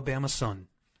came the Alabama sun.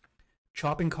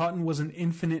 Chopping cotton was an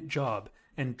infinite job,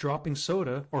 and dropping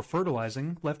soda or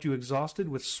fertilizing left you exhausted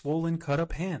with swollen,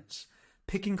 cut-up hands.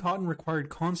 Picking cotton required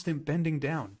constant bending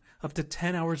down, up to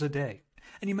 10 hours a day.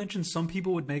 And you mentioned some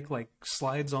people would make like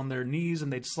slides on their knees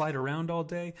and they'd slide around all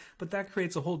day, but that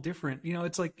creates a whole different,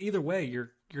 it's like either way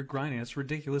you're grinding. It's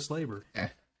ridiculous labor.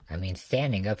 I mean,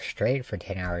 standing up straight for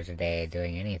 10 hours a day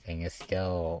doing anything is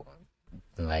still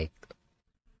like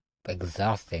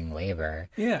exhausting labor.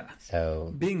 Yeah.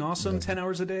 So being awesome 10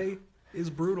 hours a day is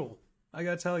brutal. I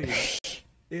gotta tell you,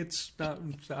 it's not.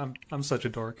 I'm such a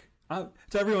dork. To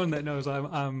everyone that knows,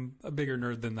 I'm a bigger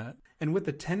nerd than that. And with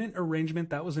the tenant arrangement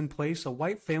that was in place, a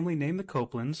white family named the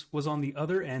Copelands was on the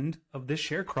other end of this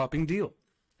sharecropping deal.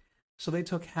 So they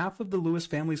took half of the Lewis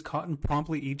family's cotton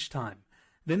promptly each time.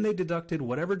 Then they deducted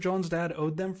whatever John's dad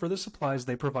owed them for the supplies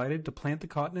they provided to plant the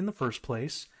cotton in the first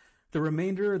place. The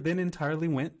remainder then entirely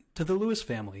went to the Lewis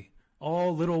family.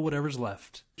 All little whatever's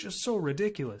left. Just so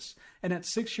ridiculous. And at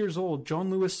 6 years old, John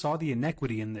Lewis saw the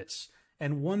inequity in this.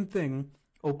 And one thing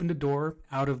opened a door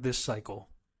out of this cycle.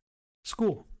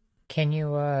 School. Can you,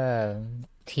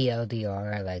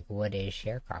 TLDR, like, what is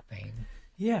sharecropping?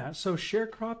 Yeah, so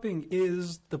sharecropping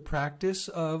is the practice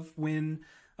of when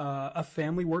a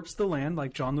family works the land,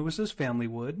 like John Lewis's family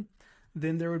would.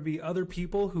 Then there would be other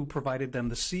people who provided them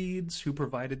the seeds, who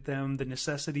provided them the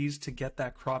necessities to get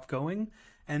that crop going.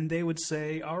 And they would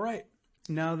say, all right,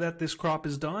 now that this crop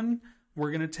is done,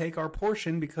 we're going to take our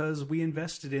portion because we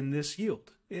invested in this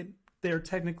yield. They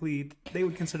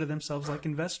would consider themselves like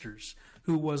investors.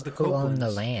 Who was the Copelands? Who owned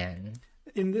the land?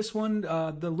 In this one,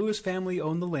 the Lewis family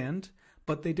owned the land,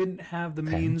 but they didn't have the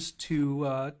means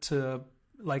to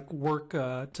work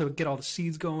to get all the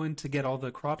seeds going, to get all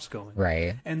the crops going.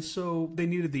 Right. And so they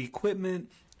needed the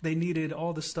equipment, they needed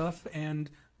all the stuff, and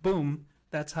boom,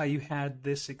 that's how you had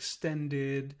this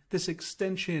extension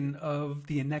of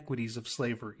the inequities of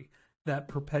slavery that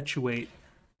perpetuate,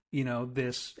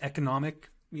 this economic,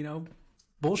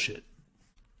 bullshit.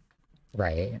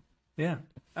 Right. Yeah.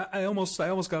 I almost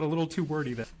got a little too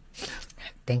wordy there.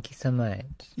 Thank you so much.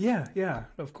 Yeah,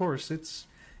 of course.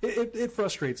 It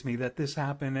frustrates me that this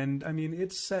happened, and I mean,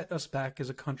 it's set us back as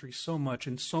a country so much,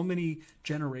 and so many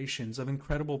generations of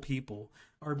incredible people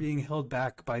are being held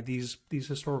back by these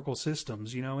historical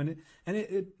systems, and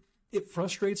it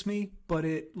frustrates me, but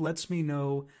it lets me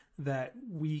know that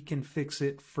we can fix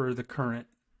it for the current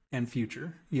and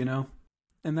future,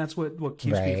 and that's what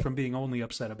keeps me from being only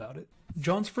upset about it.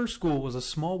 John's first school was a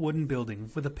small wooden building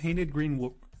with a painted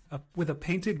green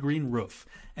roof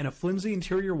and a flimsy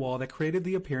interior wall that created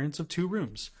the appearance of two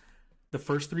rooms. The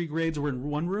first 3 grades were in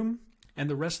one room, and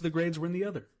the rest of the grades were in the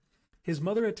other. His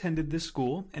mother attended this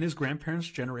school, and his grandparents'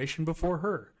 generation before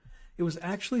her. It was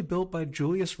actually built by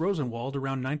Julius Rosenwald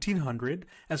around 1900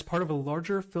 as part of a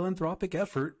larger philanthropic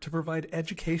effort to provide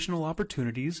educational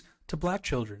opportunities to black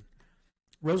children.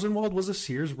 Rosenwald was a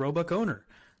Sears Roebuck owner.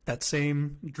 That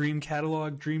same Dream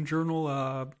Catalog, Dream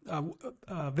Journal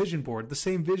vision board, the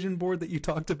same vision board that you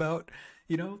talked about,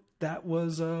 that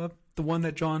was the one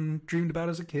that John dreamed about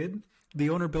as a kid.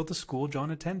 The owner built a school John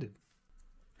attended.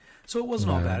 So it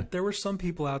wasn't all bad. There were some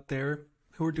people out there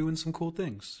who were doing some cool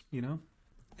things,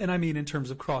 And I mean in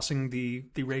terms of crossing the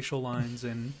racial lines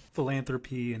and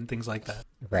philanthropy and things like that.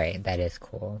 Right, that is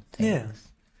cool. Thanks.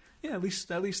 Yeah, at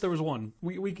least there was one.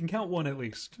 We can count one at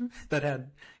least that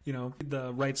had,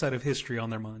 the right side of history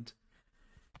on their mind.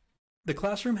 The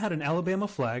classroom had an Alabama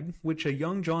flag, which a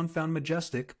young John found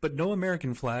majestic, but no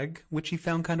American flag, which he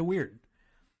found kind of weird.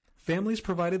 Families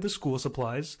provided the school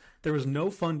supplies. There was no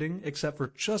funding except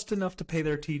for just enough to pay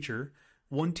their teacher,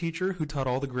 one teacher who taught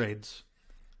all the grades.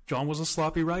 John was a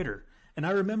sloppy writer. And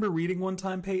I remember reading one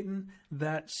time, Peyton,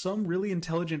 that some really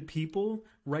intelligent people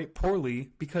write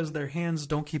poorly because their hands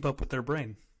don't keep up with their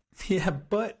brain. Yeah,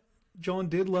 but John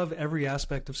did love every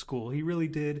aspect of school. He really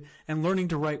did, and learning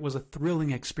to write was a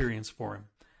thrilling experience for him.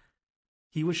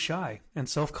 He was shy and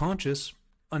self-conscious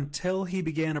until he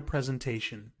began a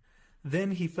presentation.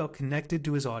 Then he felt connected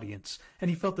to his audience, and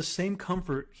he felt the same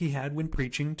comfort he had when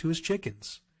preaching to his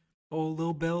chickens. Oh,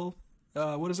 Lil Bell,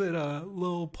 what is it?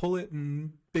 Lil Pullet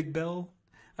and Big Bell?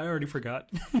 I already forgot.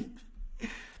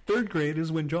 Third grade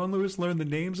is when John Lewis learned the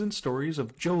names and stories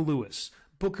of Joe Louis,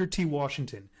 Booker T.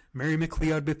 Washington, Mary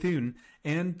McLeod Bethune,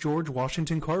 and George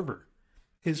Washington Carver.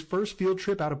 His first field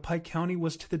trip out of Pike County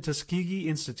was to the Tuskegee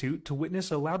Institute to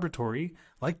witness a laboratory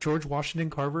like George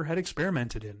Washington Carver had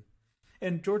experimented in.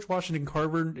 And George Washington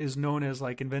Carver is known as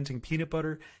like inventing peanut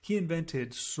butter. He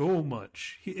invented so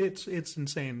much. It's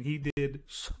insane. He did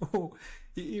so.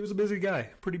 He was a busy guy,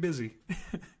 pretty busy.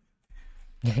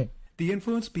 The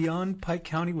influence beyond Pike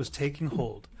County was taking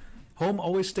hold. Home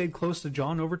always stayed close to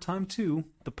John over time, too.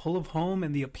 The pull of home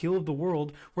and the appeal of the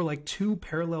world were like two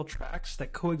parallel tracks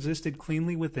that coexisted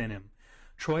cleanly within him.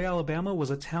 Troy, Alabama was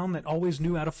a town that always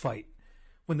knew how to fight.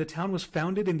 When the town was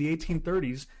founded in the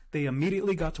 1830s, they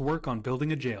immediately got to work on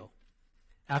building a jail.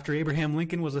 After Abraham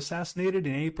Lincoln was assassinated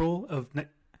in April of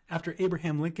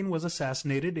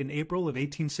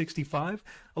 1865,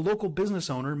 a local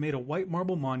business owner made a white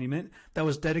marble monument that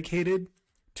was dedicated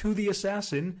to the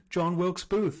assassin, John Wilkes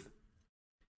Booth.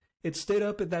 It stayed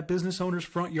up at that business owner's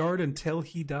front yard until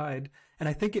he died, and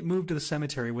I think it moved to the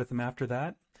cemetery with him after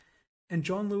that. And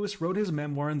John Lewis wrote his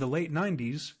memoir in the late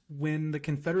 90s when the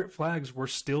Confederate flags were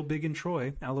still big in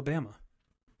Troy, Alabama.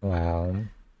 Wow.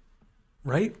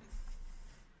 Right?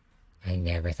 I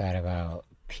never thought about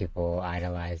people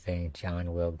idolizing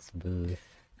John Wilkes Booth.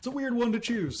 It's a weird one to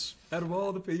choose. Out of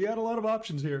all the... You had a lot of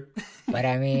options here. But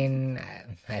I mean,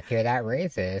 if you're that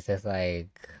racist, it's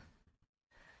like...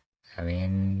 I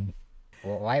mean,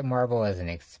 white marble is an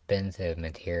expensive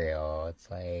material.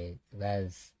 It's like,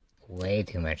 that's way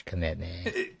too much commitment.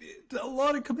 A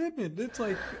lot of commitment. It's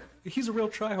like, he's a real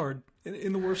tryhard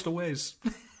in the worst of ways.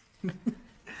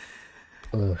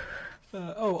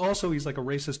 Also, he's like a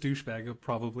racist douchebag,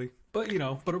 probably. But,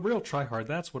 but a real tryhard,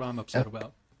 that's what I'm upset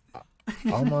about.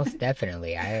 Almost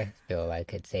definitely, I feel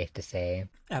like it's safe to say.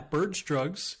 At Bird's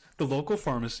Drugs, the local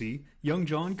pharmacy, young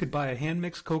John could buy a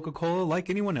hand-mixed Coca-Cola like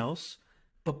anyone else,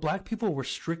 but black people were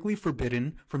strictly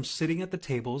forbidden from sitting at the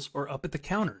tables or up at the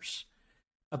counters.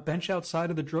 A bench outside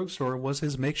of the drugstore was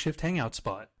his makeshift hangout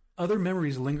spot. Other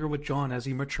memories linger with John as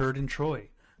he matured in Troy.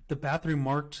 The bathroom,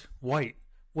 marked white,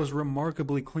 was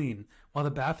remarkably clean, while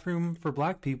the bathroom for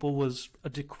black people was a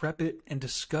decrepit and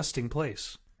disgusting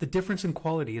place. The difference in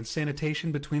quality and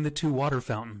sanitation between the two water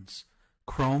fountains.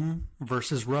 Chrome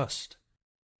versus rust.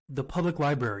 The public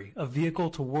library, a vehicle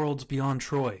to worlds beyond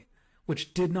Troy,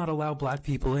 which did not allow black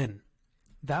people in.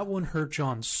 That one hurt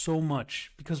John so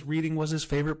much because reading was his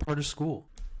favorite part of school.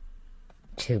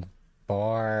 To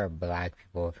bar black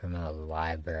people from a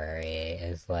library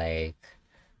is like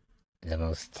the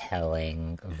most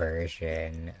telling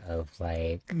version of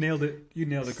like nailed it. You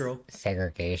nailed it, girl.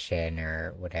 Segregation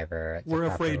or whatever. We're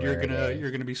afraid you're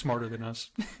gonna be smarter than us.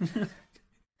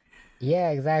 Yeah,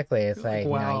 exactly. It's like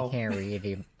wow. No, you can't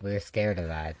read. We're scared of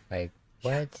that. Like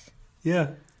what? Yeah,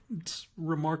 it's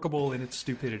remarkable in its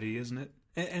stupidity, isn't it?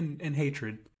 And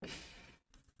hatred.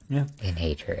 Yeah. And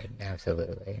hatred,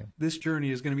 absolutely. This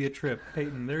journey is going to be a trip,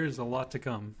 Peyton. There is a lot to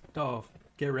come. Oh,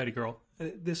 get ready, girl.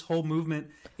 This whole movement,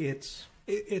 it's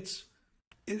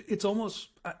almost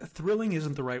thrilling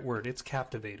isn't the right word. It's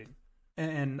captivating,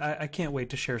 and I can't wait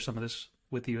to share some of this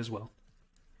with you as well.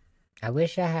 I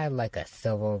wish I had like a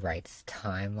civil rights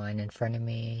timeline in front of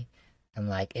me. I'm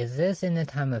like, is this in the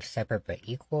time of separate but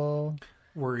equal?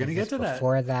 We're gonna get to that.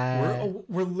 Before that,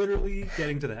 we're literally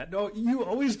getting to that. No, you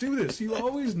always do this. You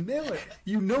always nail it.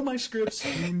 You know my scripts.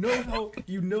 You know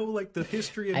like the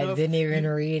history enough. I didn't even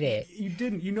read it. You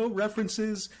didn't. You know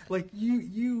references. Like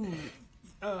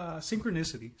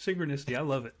synchronicity. I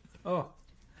love it. Oh,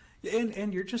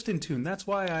 and you're just in tune. That's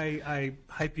why I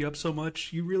hype you up so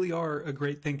much. You really are a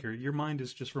great thinker. Your mind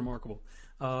is just remarkable.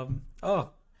 I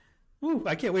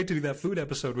can't wait to do that food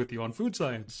episode with you on food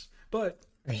science. But.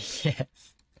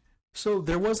 Yes. So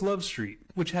there was Love Street,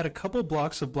 which had a couple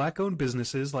blocks of black-owned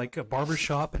businesses like a barber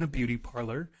shop and a beauty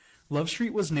parlor. Love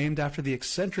Street was named after the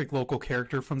eccentric local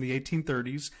character from the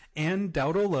 1830s, Anne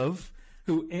Dowdell Love,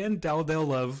 who Anne Dowdell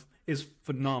Love is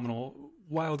phenomenal,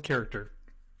 wild character.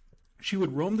 She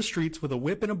would roam the streets with a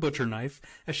whip and a butcher knife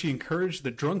as she encouraged the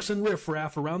drunks and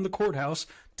riffraff around the courthouse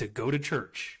to go to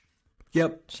church.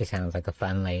 Yep. She sounds like a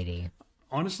fun lady.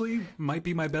 Honestly, might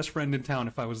be my best friend in town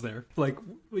if I was there. Like,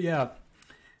 yeah,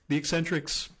 the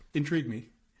eccentrics intrigue me.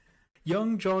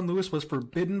 Young John Lewis was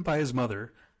forbidden by his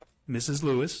mother, Mrs.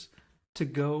 Lewis, to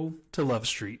go to Love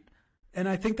Street. And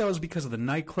I think that was because of the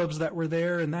nightclubs that were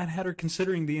there, and that had her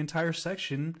considering the entire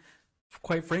section,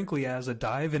 quite frankly, as a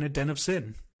dive in a den of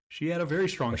sin. She had a very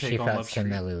strong take on Love Street. She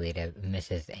felt similarly to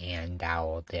Mrs. Anne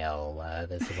Dowdell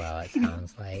Love as well, it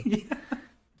sounds like.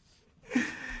 Yeah.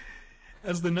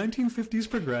 As the 1950s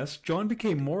progressed, John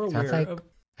became more aware of...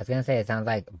 I was going to say, it sounds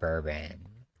like bourbon.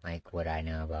 Like what I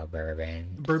know about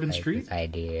bourbon. Bourbon like Street? This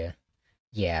idea.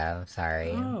 Yeah,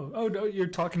 sorry. Oh, no, you're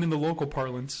talking in the local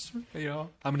parlance. You know,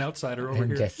 I'm an outsider over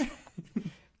here.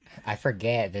 I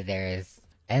forget that there is...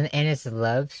 And it's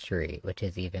Love Street, which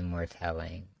is even more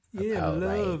telling. Yeah,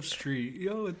 Love Street.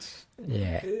 Yo, it's...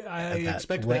 Yeah. I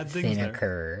expect bad things there.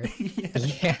 Occur.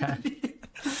 Yeah.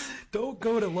 Don't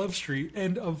go to Love Street,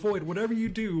 and avoid, whatever you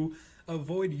do,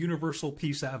 avoid Universal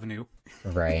Peace Avenue.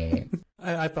 Right.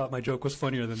 I thought my joke was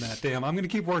funnier than that. Damn, I'm going to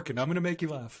keep working. I'm going to make you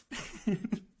laugh.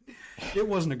 It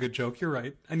wasn't a good joke. You're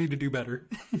right. I need to do better.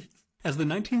 As the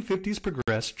 1950s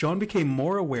progressed, John became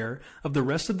more aware of the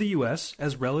rest of the U.S.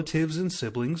 as relatives and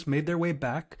siblings made their way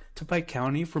back to Pike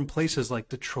County from places like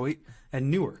Detroit and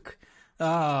Newark.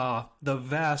 Ah, the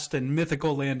vast and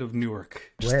mythical land of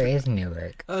Newark. Where is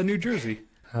Newark? New Jersey.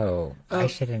 Oh, I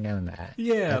should have known that.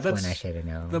 Yeah, that's when I should have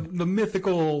known. The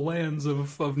mythical lands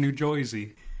of New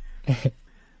Jersey.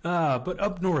 But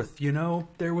up north,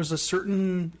 there was a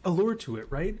certain allure to it,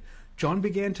 right? John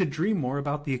began to dream more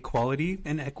about the equality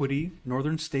and equity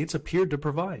northern states appeared to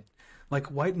provide, like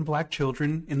white and black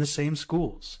children in the same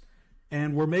schools.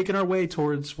 And we're making our way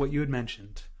towards what you had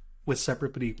mentioned, with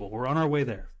separate but equal. We're on our way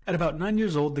there. At about 9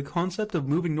 years old, the concept of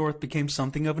moving north became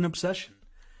something of an obsession.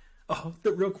 Oh,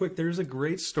 real quick, there's a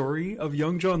great story of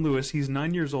young John Lewis. He's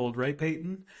 9 years old, right,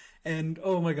 Peyton? And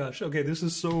oh my gosh, okay, this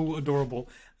is so adorable.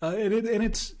 And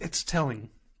it's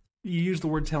telling. You used the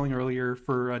word telling earlier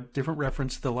for a different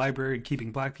reference to the library and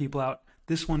keeping black people out.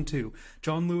 This one too.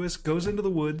 John Lewis goes into the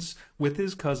woods with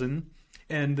his cousin,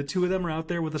 and the two of them are out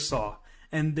there with a saw.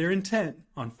 And they're intent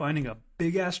on finding a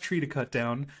big-ass tree to cut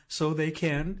down so they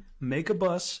can make a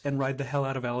bus and ride the hell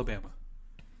out of Alabama.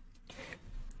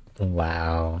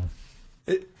 Wow.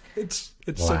 It's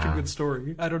such a good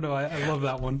story. I don't know. I love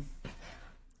that one.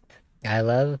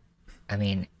 I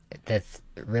mean, that's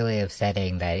really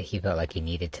upsetting that he felt like he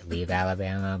needed to leave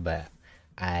Alabama, but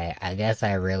I guess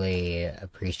I really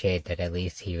appreciate that at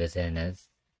least he was in a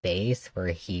space where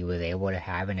he was able to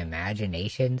have an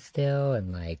imagination still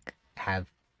and like have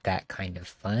that kind of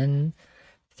fun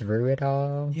through it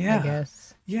all. Yeah. I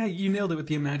guess. Yeah, you nailed it with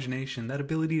the imagination, that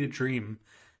ability to dream.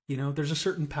 There's a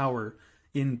certain power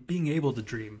in being able to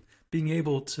dream, being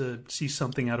able to see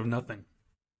something out of nothing.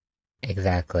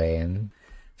 Exactly.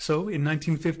 So, in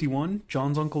 1951,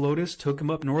 John's Uncle Otis took him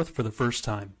up north for the first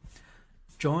time.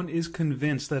 John is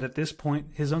convinced that at this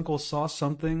point, his uncle saw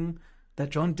something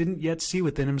that John didn't yet see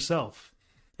within himself.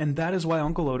 And that is why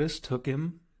Uncle Otis took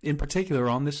him, in particular,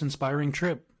 on this inspiring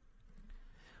trip.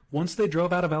 Once they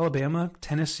drove out of Alabama,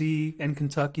 Tennessee, and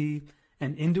Kentucky,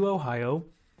 and into Ohio,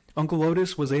 Uncle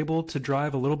Otis was able to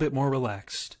drive a little bit more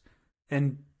relaxed.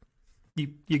 And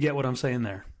you get what I'm saying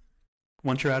there.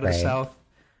 Once you're out of the South,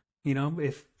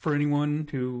 if for anyone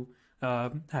who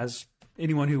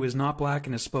anyone who is not black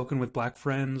and has spoken with black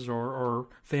friends or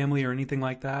family or anything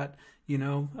like that,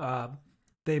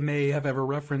 they may have ever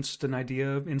referenced an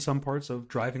idea in some parts of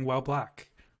driving while black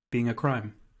being a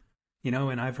crime.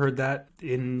 And I've heard that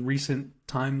in recent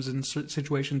times and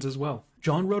situations as well.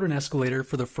 John rode an escalator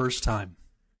for the first time.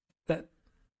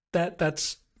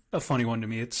 That's a funny one to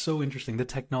me. It's so interesting. The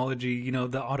technology,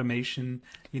 the automation,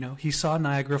 he saw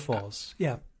Niagara Falls.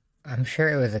 Yeah. I'm sure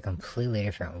it was a completely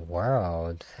different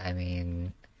world. I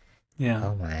mean, yeah.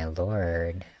 Oh my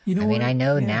Lord. I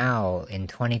know now in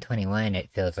 2021, it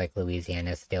feels like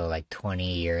Louisiana is still like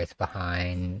 20 years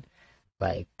behind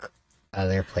like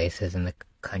other places in the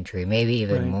country, maybe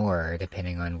even more,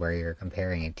 depending on where you're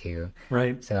comparing it to.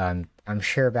 Right. So I'm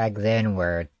sure back then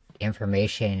where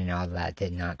information and all that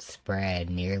did not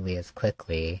spread nearly as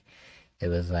quickly, it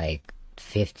was like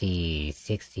 50,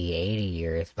 60, 80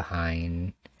 years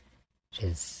behind.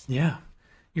 Yeah,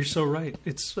 you're so right.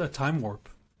 It's a time warp.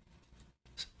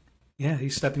 Yeah,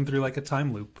 he's stepping through like a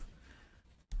time loop.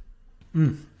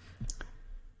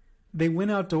 They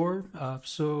went outdoor,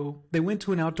 so they went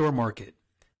to an outdoor market.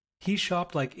 He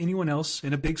shopped like anyone else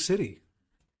in a big city.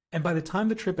 And by the time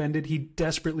the trip ended, he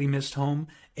desperately missed home,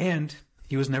 and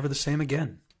he was never the same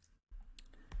again.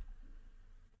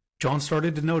 John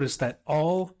started to notice that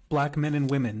all black men and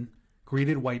women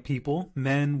greeted white people,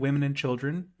 men, women, and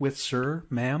children, with sir,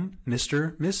 ma'am,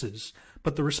 Mr., Mrs.,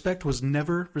 but the respect was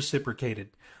never reciprocated.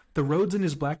 The roads in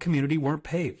his black community weren't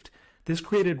paved. This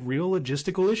created real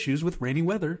logistical issues with rainy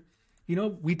weather,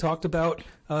 We talked about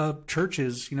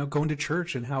churches, going to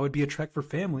church and how it'd be a trek for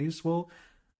families. Well,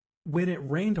 when it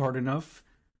rained hard enough,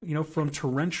 from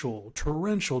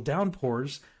torrential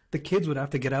downpours, the kids would have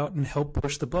to get out and help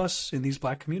push the bus in these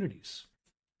black communities.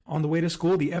 On the way to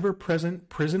school, the ever-present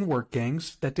prison work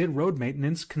gangs that did road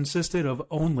maintenance consisted of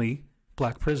only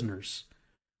black prisoners.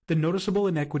 The noticeable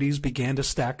inequities began to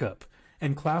stack up,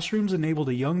 and classrooms enabled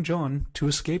a young John to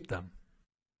escape them.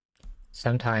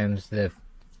 Sometimes the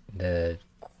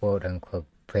quote-unquote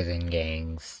prison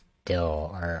gangs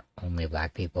still are only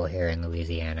black people here in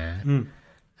Louisiana.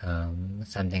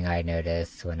 Something I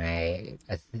noticed when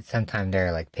sometimes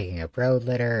they're like picking up road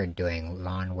litter or doing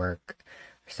lawn work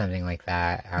or something like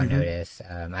that. I'll notice.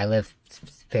 I live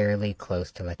fairly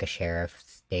close to like a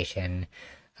sheriff's station,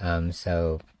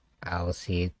 so I'll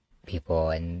see people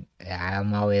and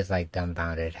I'm always like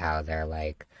dumbfounded how they're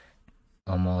like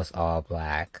almost all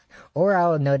black, or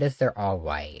I'll notice they're all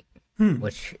white.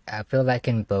 Which I feel like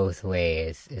in both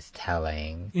ways is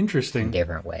telling. Interesting. In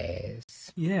different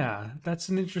ways. Yeah, that's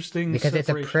an interesting because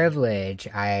separation. It's a privilege,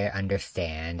 I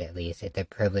understand, at least. It's a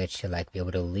privilege to like be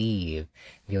able to leave,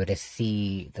 be able to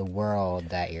see the world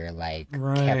that you're like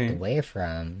kept away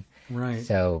from. Right.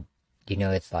 So,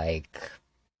 it's like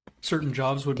certain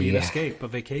jobs would be an escape, a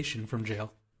vacation from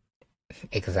jail.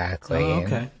 Exactly. Oh,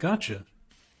 okay. Gotcha.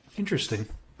 Interesting.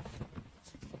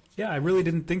 Yeah, I really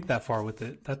didn't think that far with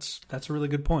it. That's a really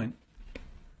good point.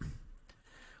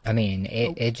 I mean,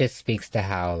 it just speaks to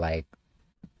how like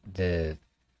the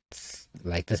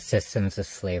systems of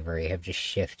slavery have just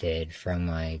shifted from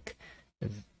like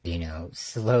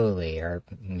slowly, or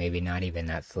maybe not even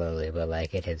that slowly, but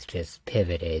like it has just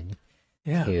pivoted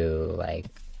to like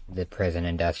the prison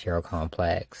industrial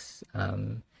complex.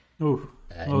 Now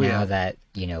that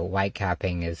white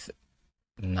capping is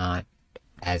not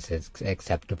as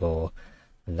acceptable,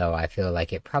 though I feel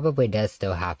like it probably does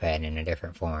still happen in a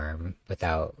different form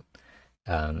without,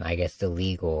 I guess, the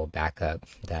legal backup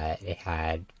that it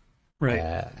had,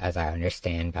 as I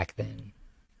understand back then.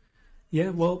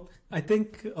 Yeah, well, I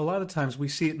think a lot of times we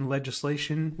see it in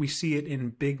legislation, we see it in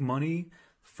big money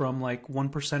from like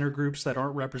 1%er groups that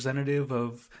aren't representative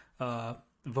of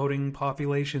voting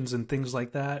populations and things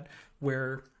like that,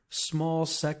 where small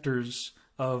sectors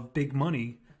of big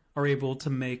money are able to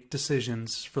make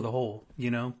decisions for the whole,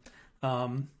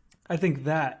 I think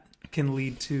that can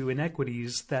lead to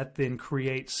inequities that then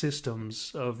create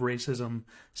systems of racism,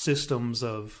 systems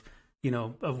of,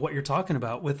 of what you're talking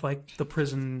about with like the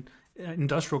prison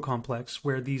industrial complex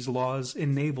where these laws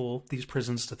enable these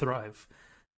prisons to thrive.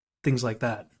 Things like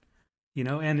that,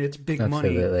 and it's big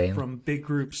Absolutely. Money from big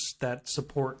groups that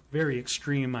support very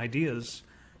extreme ideas,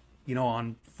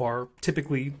 on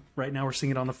typically right now we're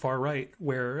seeing it on the far right,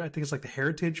 where I think it's like the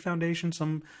Heritage Foundation,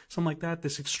 something like that,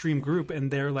 this extreme group, and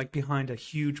they're like behind a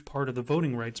huge part of the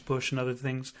voting rights push and other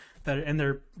things and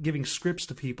they're giving scripts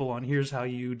to people on here's how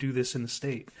you do this in the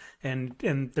state, and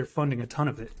they're funding a ton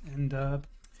of it,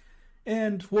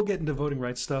 and we'll get into voting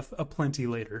rights stuff aplenty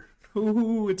later.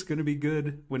 Ooh, it's going to be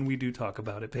good when we do talk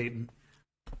about it, Peyton.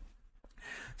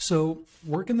 So,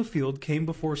 work in the field came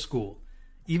before school,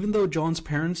 even though John's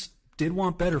parents did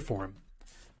want better for him.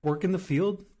 Work in the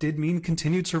field did mean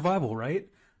continued survival, right?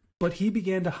 But he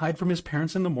began to hide from his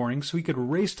parents in the morning so he could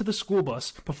race to the school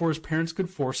bus before his parents could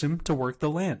force him to work the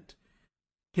land.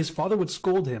 His father would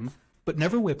scold him, but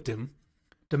never whipped him,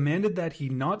 demanded that he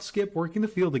not skip working the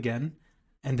field again,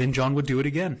 and then John would do it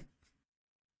again.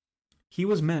 He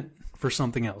was meant for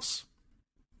something else.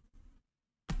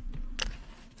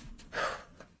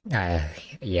 Yeah.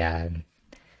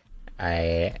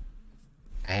 I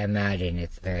imagine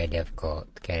it's very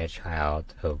difficult to get a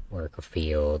child to work a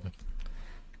field.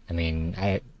 I mean,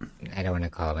 I don't want to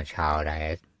call him a child.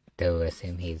 I do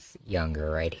assume he's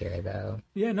younger right here, though.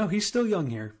 Yeah, no, he's still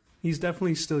young here. He's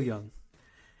definitely still young.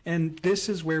 And this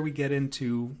is where we get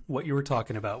into what you were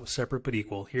talking about with separate but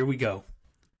equal. Here we go.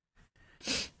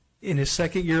 In his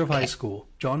second year of high school,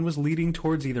 John was leading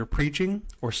towards either preaching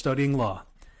or studying law,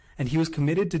 and he was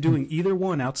committed to doing either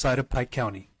one outside of Pike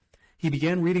County. He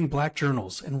began reading black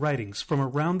journals and writings from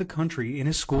around the country in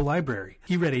his school library.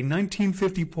 He read a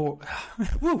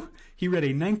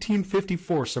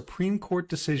 1954 Supreme Court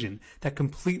decision that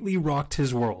completely rocked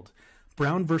his world.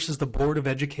 Brown versus the Board of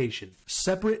Education.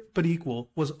 Separate but equal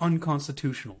was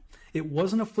unconstitutional. It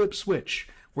wasn't a flip switch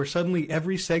where suddenly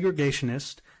every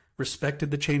segregationist respected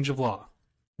the change of law.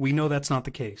 We know that's not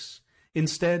the case.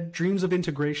 Instead, dreams of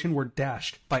integration were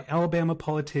dashed by Alabama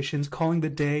politicians calling the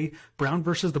day Brown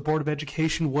versus the Board of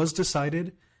Education was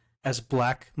decided as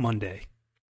Black Monday.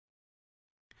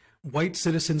 White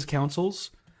citizens' councils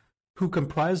who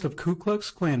comprised of Ku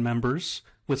Klux Klan members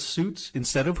with suits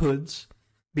instead of hoods,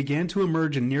 began to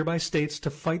emerge in nearby states to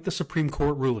fight the Supreme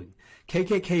Court ruling.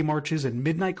 KKK marches and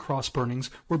midnight cross burnings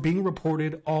were being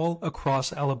reported all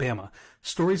across Alabama.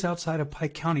 Stories outside of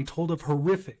Pike County told of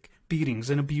horrific beatings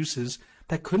and abuses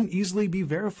that couldn't easily be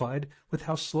verified with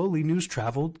how slowly news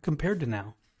traveled compared to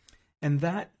now. And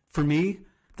that, for me,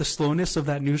 the slowness of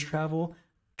that news travel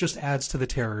just adds to the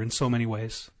terror in so many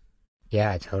ways.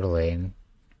 Yeah, totally.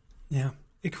 Yeah.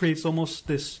 It creates almost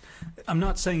this, I'm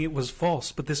not saying it was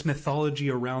false, but this mythology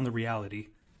around the reality.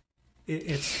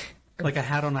 It's like a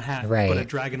hat on a hat, right. But a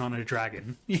dragon on a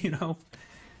dragon, you know?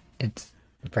 It's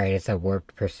right, it's a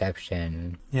warped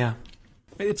perception. Yeah.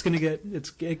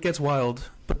 It gets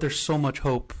wild, but there's so much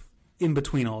hope in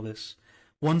between all this.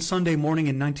 One Sunday morning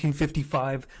in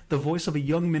 1955, the voice of a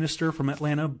young minister from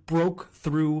Atlanta broke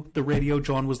through the radio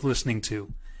John was listening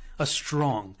to. A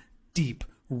strong, deep,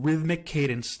 rhythmic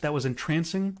cadence that was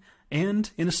entrancing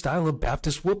and in a style of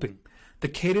Baptist whooping. The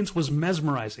cadence was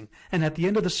mesmerizing, and at the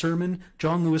end of the sermon,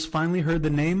 John Lewis finally heard the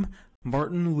name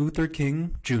Martin Luther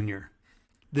King, Jr.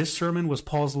 This sermon was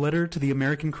Paul's letter to the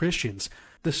American Christians.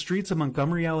 The streets of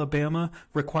Montgomery, Alabama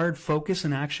required focus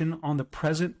and action on the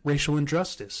present racial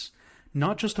injustice,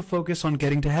 not just a focus on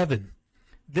getting to heaven.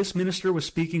 This minister was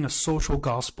speaking a social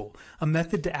gospel, a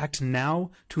method to act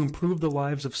now to improve the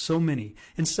lives of so many,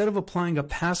 instead of applying a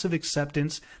passive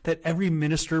acceptance that every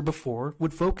minister before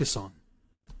would focus on.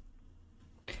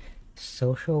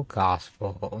 Social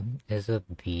gospel is a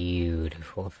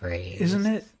beautiful phrase. Isn't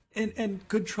it? And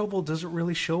Good Trouble doesn't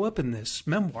really show up in this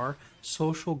memoir.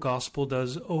 Social gospel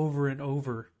does over and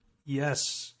over.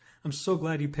 Yes. I'm so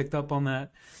glad you picked up on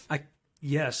that.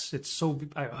 Yes, it's so...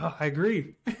 I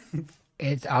agree.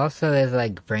 It also is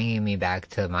like bringing me back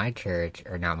to my church,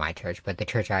 or not my church, but the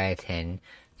church I attend,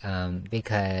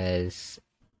 because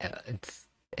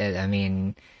I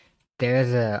mean,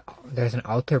 there's an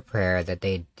altar prayer that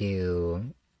they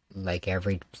do like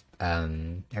every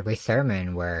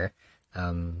sermon where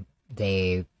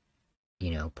they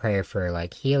pray for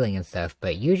like healing and stuff,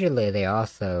 but usually they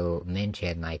also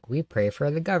mention like we pray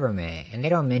for the government, and they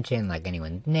don't mention like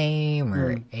anyone's name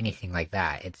or anything like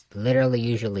that. It's literally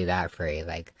usually that phrase,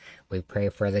 like we pray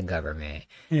for the government.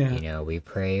 Yeah. We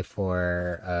pray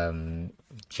for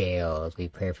jails, we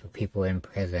pray for people in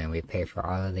prison, we pray for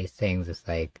all of these things. It's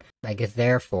like it's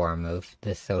their form of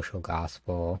the social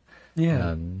gospel.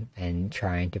 Yeah. And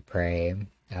trying to pray.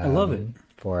 I love it.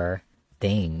 For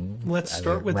things. Let's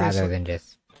start with rather this. Than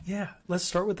just Let's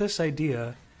start with this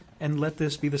idea and let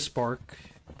this be the spark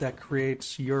that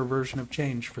creates your version of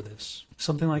change for this.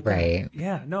 Something like right. that.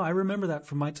 Yeah, no, I remember that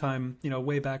from my time,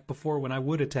 way back before when I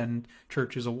would attend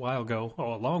churches a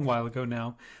long while ago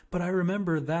now. But I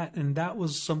remember that, and that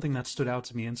was something that stood out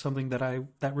to me, and something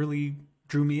that really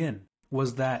drew me in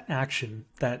was that action,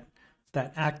 that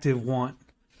active want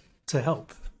to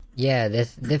help. Yeah,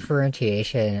 this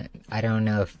differentiation, I don't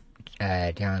know if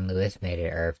John Lewis made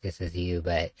it or if this is you,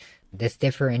 but this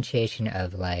differentiation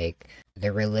of like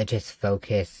the religious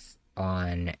focus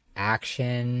on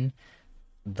action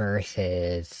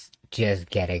versus just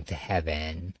getting to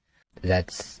heaven,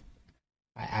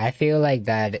 I feel like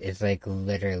that is like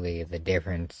literally the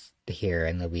difference here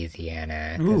in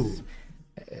Louisiana. 'Cause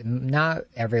not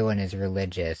everyone is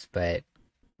religious, but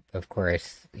of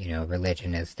course,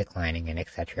 religion is declining and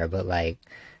etc. But like,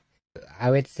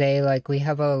 I would say like we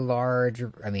have we're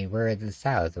in the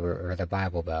South, we're the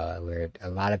Bible Belt, where a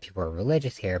lot of people are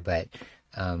religious here, but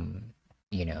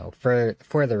for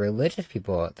the religious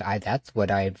people, that's what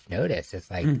I've noticed.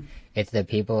 It's like it's the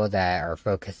people that are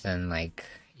focused on like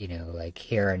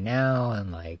here and now,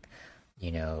 and like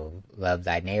love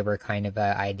thy neighbor kind of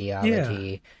a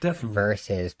ideology, definitely.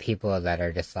 Versus people that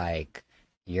are just like,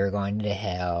 you're going to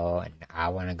hell and I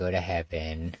want to go to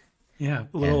heaven. Yeah,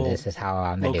 and this is how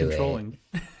I'm gonna do controlling.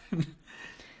 it.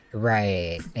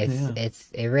 Right.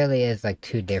 It really is like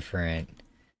two different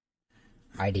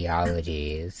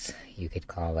ideologies, you could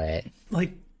call it.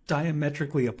 Like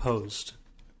diametrically opposed.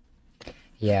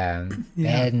 Yeah.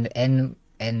 And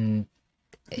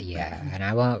yeah,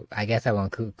 and I guess I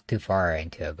won't go too far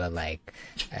into it, but like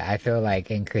I feel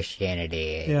like in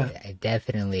Christianity, it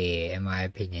definitely, in my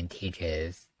opinion,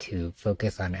 teaches to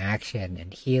focus on action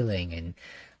and healing and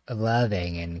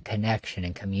loving and connection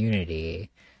and community,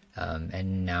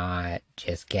 and not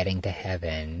just getting to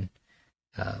heaven.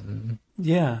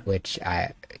 Which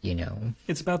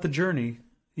it's about the journey.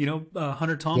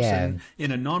 Hunter Thompson,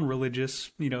 in a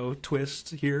non-religious,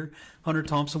 twist here, Hunter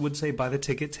Thompson would say, buy the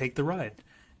ticket, take the ride.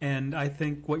 And I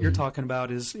think what you're talking about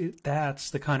is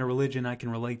that's the kind of religion I can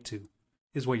relate to.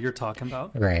 is what you're talking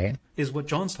about. Right. Is what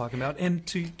John's talking about. And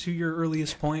to your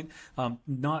earliest point,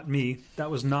 not me.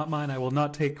 That was not mine. I will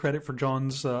not take credit for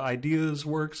John's ideas,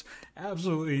 works.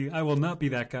 Absolutely, I will not be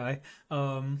that guy.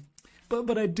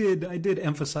 But I did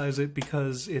emphasize it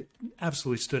because it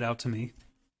absolutely stood out to me.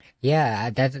 Yeah,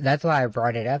 that's why I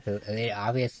brought it up. It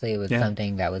obviously was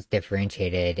something that was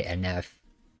differentiated enough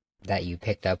that you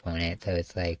picked up on it. So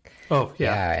it's like, oh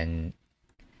yeah, and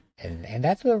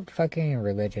that's what fucking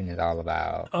religion is all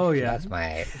about. Oh yeah, that's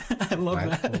my I love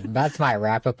that. That's my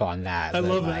wrap up on that. I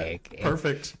love that.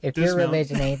 Perfect. If your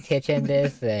religion ain't teaching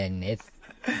this, then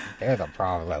there's a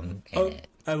problem in it.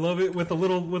 I love it with a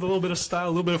little bit of style, a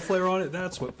little bit of flair on it.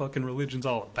 That's what fucking religion's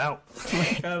all about.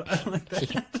 I like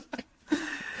that.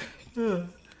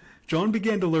 John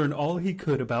began to learn all he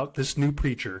could about this new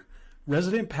preacher,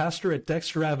 resident pastor at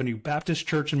Dexter Avenue Baptist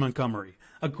Church in Montgomery,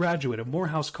 a graduate of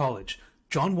Morehouse College.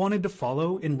 John wanted to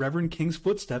follow in Reverend King's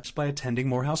footsteps by attending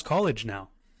Morehouse College now.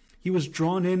 He was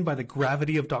drawn in by the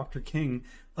gravity of Dr. King,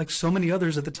 like so many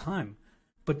others at the time.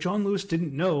 But John Lewis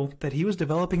didn't know that he was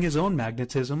developing his own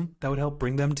magnetism that would help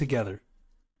bring them together.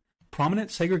 Prominent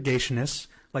segregationists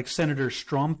like Senators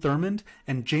Strom Thurmond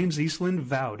and James Eastland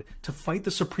vowed to fight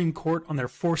the Supreme Court on their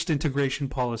forced integration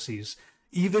policies,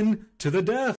 even to the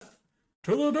death.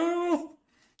 To the death!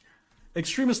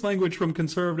 Extremist language from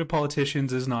conservative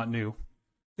politicians is not new.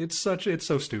 It's so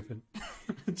stupid.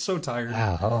 It's so tired.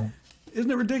 Oh. Isn't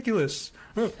it ridiculous?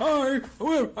 I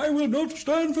will not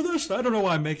stand for this. I don't know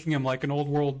why I'm making him like an old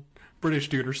world British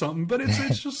dude or something, but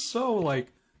it's just so like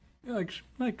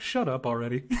shut up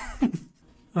already.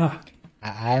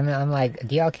 I'm like,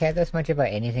 do y'all care this much about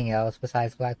anything else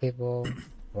besides black people?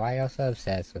 Why are y'all so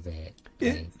obsessed with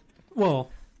it?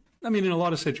 Well, I mean, in a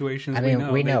lot of situations,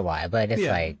 we know why, but it's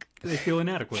like they feel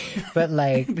inadequate. But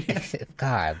like,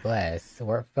 God bless,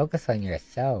 focus on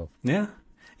yourself. Yeah,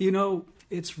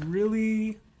 it's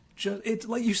really it's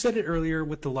like you said it earlier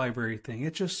with the library thing.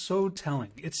 It's just so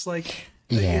telling. It's like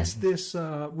it's this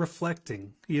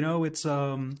reflecting. It's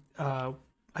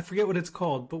I forget what it's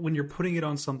called, but when you're putting it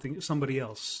on somebody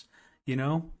else,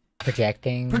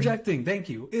 Projecting, thank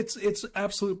you. It's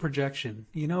absolute projection.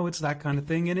 It's that kind of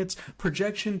thing, and it's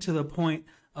projection to the point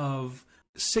of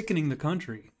sickening the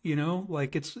country.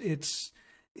 Like it's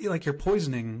like you're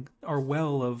poisoning our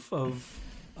well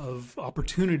of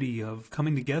opportunity, of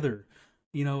coming together.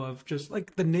 Of just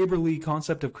like the neighborly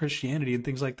concept of Christianity and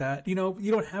things like that. You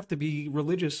don't have to be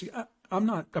religious. I'm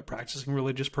not a practicing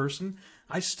religious person.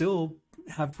 I still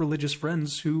have religious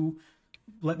friends who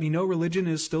let me know religion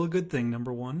is still a good thing,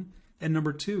 number one. And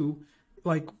number two,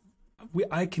 like,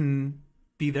 I can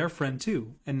be their friend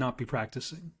too and not be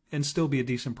practicing and still be a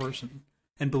decent person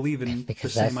and believe in the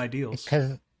same ideals.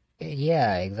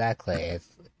 Yeah, exactly.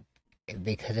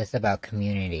 Because it's about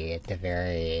community at the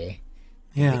very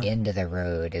the end of the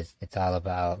road. It's all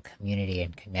about community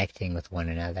and connecting with one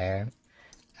another.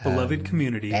 Beloved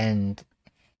community. And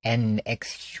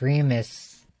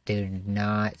extremists do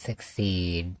not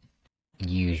succeed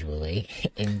usually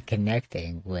in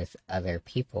connecting with other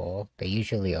people. They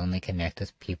usually only connect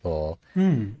with people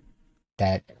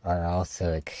that are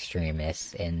also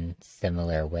extremists in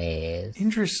similar ways.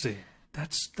 Interesting.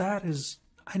 That is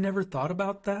I never thought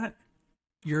about that.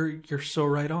 You're so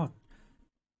right on.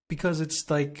 Because it's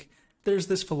like there's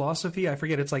this philosophy, I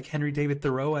forget, it's like Henry David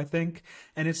Thoreau, I think,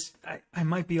 and it's I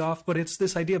might be off, but it's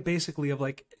this idea basically of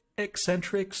like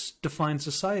eccentrics define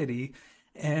society,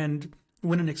 and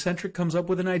when an eccentric comes up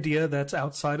with an idea that's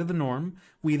outside of the norm,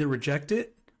 we either reject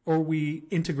it or we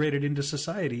integrate it into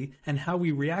society, and how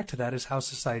we react to that is how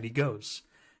society goes.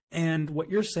 And what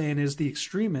you're saying is the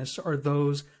extremists are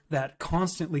those that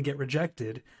constantly get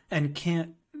rejected and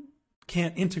can't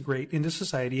integrate into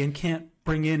society and can't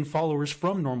bring in followers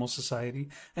from normal society,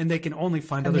 and they can only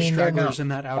find other stragglers in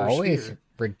that outer always sphere.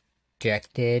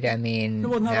 Rejected. I mean,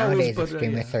 nowadays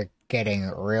extremists are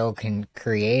getting real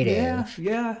creative.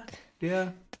 Yeah.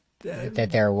 That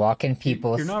they're walking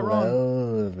people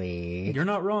slowly. You're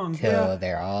not wrong. Till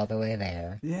they're all the way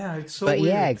there. Yeah, it's so But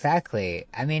weird. Yeah, exactly.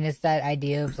 I mean, it's that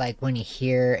idea of like when you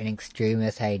hear an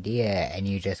extremist idea and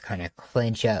you just kind of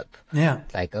clench up. Yeah.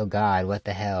 It's like, oh God, what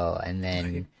the hell? And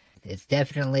then it's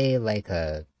definitely like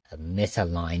a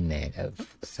misalignment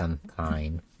of some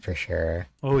kind, for sure.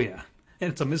 Oh yeah,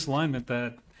 and it's a misalignment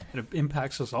that it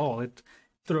impacts us all.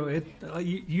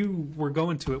 You were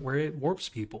going to it where it warps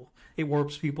people. It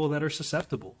warps people that are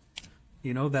susceptible,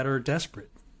 that are desperate,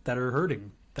 that are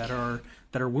hurting, that are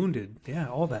wounded. Yeah,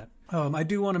 all that. I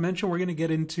do want to mention we're going to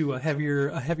get into a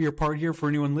heavier part here for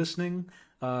anyone listening.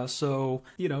 So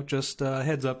just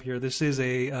heads up here. This is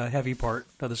a heavy part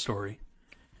of the story.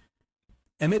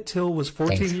 Emmett Till was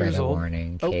 14 Thanks for years the old.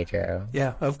 warning, Pedro.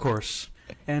 Yeah, of course.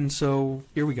 And so,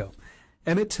 here we go.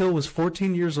 Emmett Till was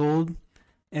 14 years old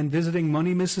and visiting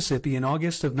Money, Mississippi in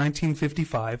August of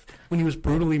 1955 when he was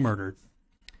brutally murdered.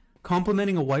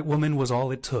 Complimenting a white woman was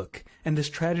all it took, and this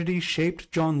tragedy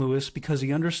shaped John Lewis because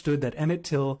he understood that Emmett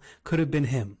Till could have been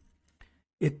him.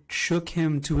 It shook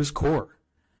him to his core.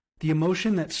 The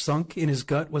emotion that sunk in his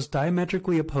gut was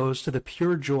diametrically opposed to the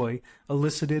pure joy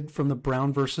elicited from the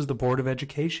Brown versus the Board of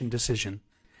Education decision.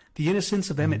 The innocence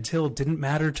of Emmett Till didn't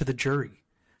matter to the jury.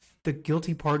 The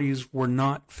guilty parties were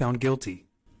not found guilty.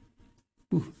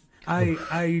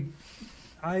 I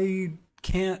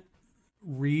can't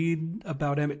read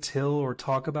about Emmett Till or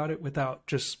talk about it without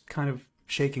just kind of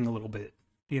shaking a little bit.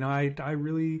 You know, I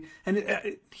really,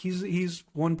 and he's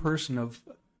one person of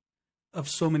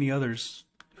so many others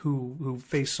who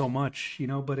face so much, you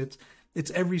know, but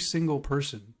it's every single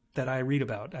person that I read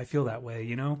about. I feel that way,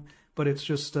 you know, but it's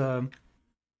just,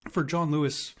 for John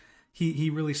Lewis, he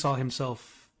really saw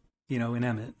himself, you know, in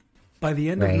Emmett. By the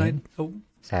end of night,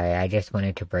 Sorry, I just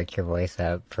wanted to break your voice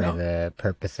up for the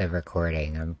purpose of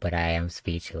recording, but I am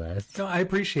speechless. No, I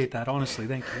appreciate that, honestly.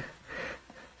 Thank you.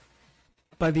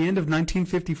 By the end of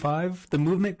 1955, the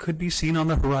movement could be seen on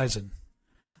the horizon.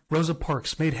 Rosa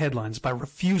Parks made headlines by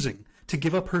refusing to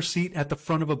give up her seat at the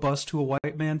front of a bus to a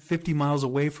white man 50 miles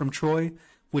away from Troy,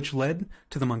 which led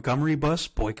to the Montgomery bus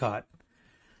boycott.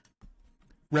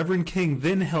 Reverend King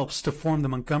then helps to form the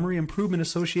Montgomery Improvement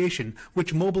Association,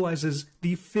 which mobilizes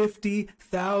the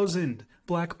 50,000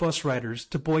 black bus riders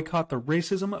to boycott the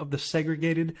racism of the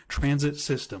segregated transit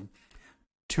system,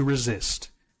 to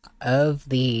resist. Of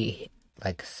the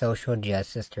social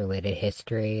justice related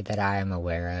history that I am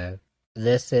aware of,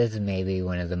 this is maybe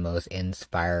one of the most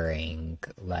inspiring,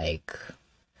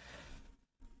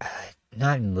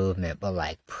 not movement,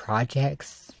 but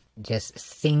projects, just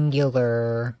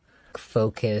singular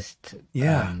focused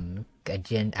agenda.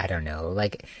 I don't know,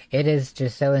 it is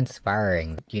just so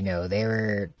inspiring. You know, they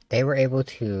were able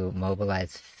to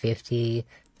mobilize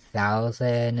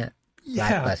 50,000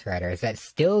 black bus riders that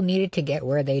still needed to get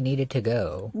where they needed to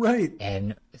go, right,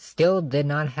 and still did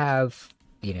not have,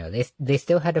 you know, they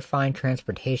still had to find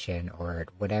transportation or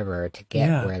whatever to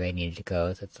get where they needed to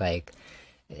go. So it's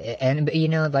and you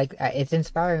know, it's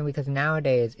inspiring because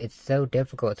nowadays it's so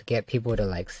difficult to get people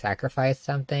to sacrifice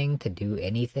something to do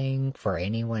anything for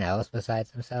anyone else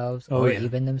besides themselves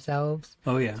even themselves.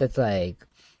 So it's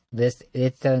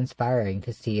it's so inspiring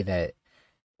to see that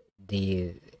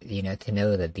to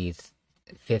know that these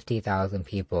 50,000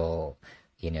 people,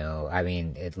 you know, I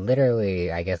mean, it literally,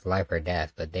 I guess, life or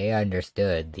death, but they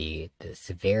understood the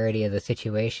severity of the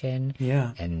situation.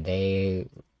 Yeah. And they,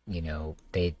 you know,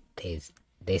 they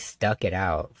stuck it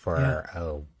out for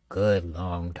a good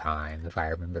long time, if I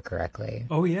remember correctly.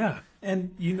 Oh, yeah.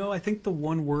 And, you know, I think the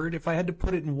one word, if I had to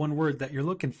put it in one word that you're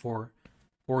looking for,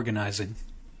 organizing.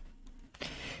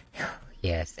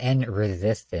 Yes, and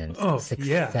resistance. Oh,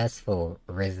 successful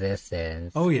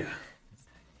resistance. Oh, yeah.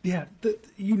 Yeah,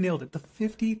 you nailed it. The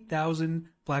 50,000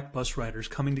 black bus riders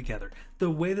coming together. The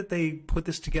way that they put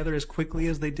this together as quickly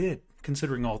as they did,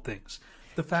 considering all things.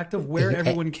 The fact of where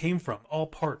everyone came from, all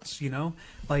parts, you know?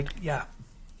 And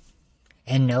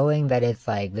knowing that it's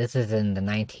this is in the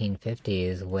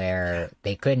 1950s where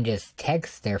they couldn't just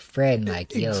text their friend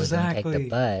yo, don't take the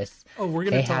bus. Oh, we're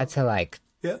gonna They had to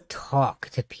talk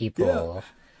to people.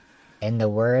 Yeah. And the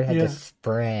word had to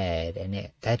spread, and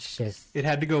it had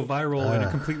to go viral in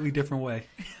a completely different way.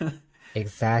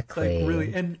 Exactly.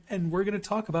 Really, and we're going to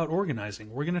talk about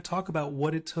organizing. We're going to talk about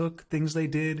what it took, things they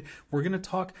did. We're going to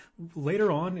talk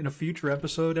later on in a future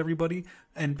episode, everybody.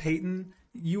 And Peyton,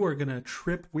 you are going to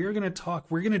trip. We are going to talk.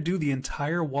 We're going to do the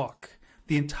entire walk,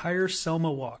 the entire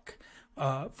Selma walk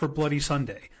for Bloody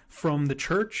Sunday, from the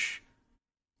church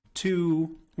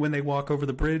to when they walk over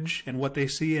the bridge and what they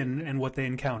see and what they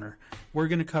encounter. We're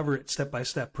going to cover it step by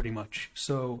step pretty much.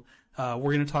 So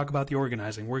we're going to talk about the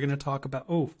organizing. We're going to talk about,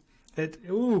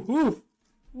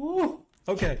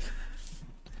 okay.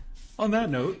 On that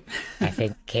note, I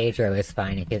think Pedro is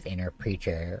finding his inner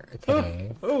preacher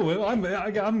today. Well, I'm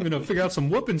going to figure out some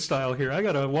whooping style here. I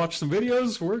got to watch some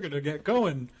videos. We're going to get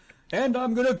going. And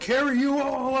I'm going to carry you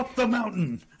all up the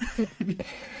mountain.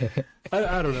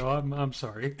 I don't know. I'm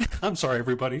sorry. I'm sorry,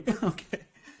 everybody. Okay.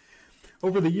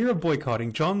 Over the year of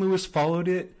boycotting, John Lewis followed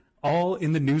it all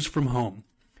in the news from home.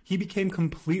 He became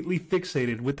completely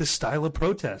fixated with the style of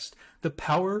protest. The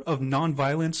power of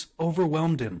nonviolence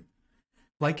overwhelmed him.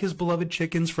 Like his beloved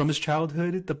chickens from his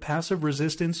childhood, the passive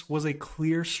resistance was a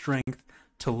clear strength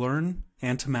to learn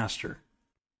and to master.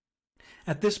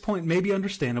 At this point, maybe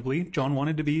understandably, John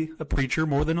wanted to be a preacher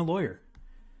more than a lawyer.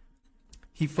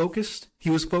 He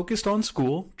was focused on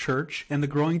school, church, and the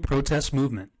growing protest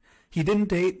movement. He didn't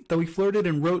date, though he flirted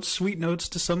and wrote sweet notes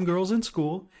to some girls in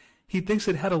school. He thinks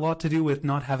it had a lot to do with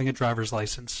not having a driver's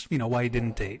license, why he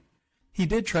didn't date. He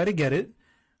did try to get it,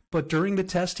 but during the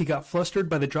test he got flustered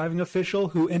by the driving official,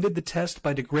 who ended the test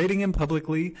by degrading him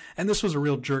publicly, and this was a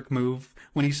real jerk move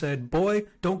when he said, "Boy,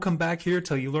 don't come back here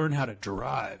till you learn how to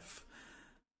drive."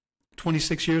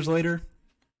 26 years later,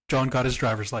 John got his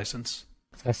driver's license.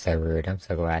 That's so rude. I'm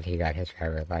so glad he got his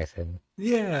driver's license.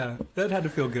 Yeah, that had to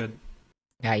feel good.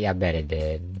 Yeah, I bet it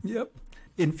did. Yep.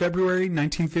 In February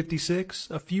 1956,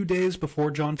 a few days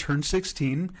before John turned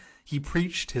 16, he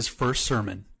preached his first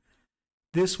sermon.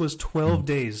 This was 12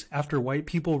 days after white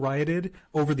people rioted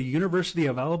over the University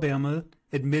of Alabama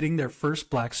admitting their first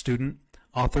black student,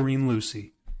 Autherine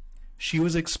Lucy. She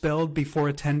was expelled before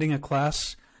attending a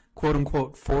class,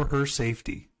 quote-unquote, for her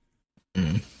safety.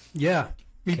 Yeah,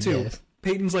 me too.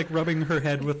 Peyton's like rubbing her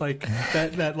head with like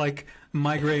that like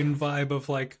migraine vibe of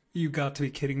like, you got to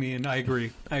be kidding me, and I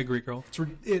agree, girl.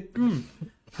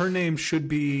 Her name should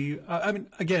be. I mean,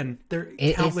 again, there are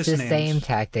countless names. It's the same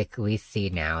tactic we see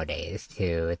nowadays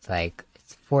too. It's like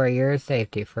it's for your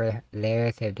safety, for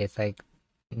their safety. It's like,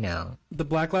 no. The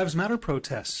Black Lives Matter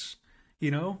protests,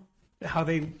 how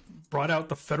they brought out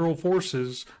the federal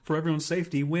forces for everyone's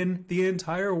safety when the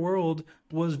entire world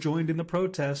was joined in the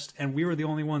protest, and we were the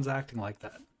only ones acting like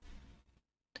that.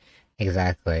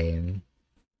 Exactly.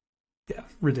 Yeah,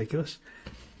 ridiculous.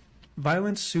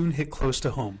 Violence soon hit close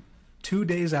to home. 2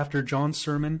 days after John's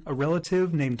sermon, a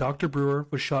relative named Dr. Brewer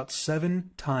was shot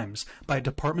 7 times by a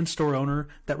department store owner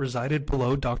that resided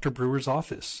below Dr. Brewer's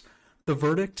office. The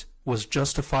verdict was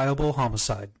justifiable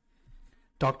homicide.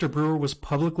 Dr. Brewer was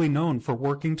publicly known for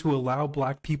working to allow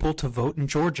black people to vote in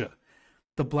Georgia.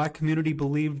 The black community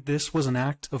believed this was an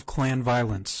act of Klan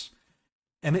violence.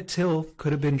 Emmett Till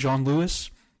could have been John Lewis,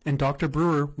 and Dr.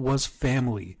 Brewer was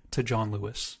family to John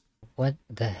Lewis. What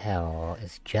the hell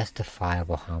is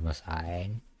justifiable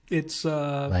homicide? It's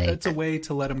it's a way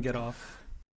to let him get off.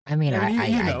 I mean,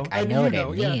 I know what it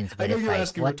means, but I know it's you're like,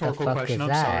 asking a what the rhetorical fuck question. is I'm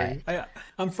that? sorry.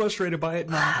 I'm frustrated by it,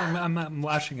 and I'm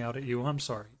lashing out at you. I'm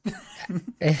sorry.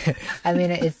 I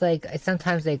mean, it's like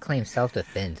sometimes they claim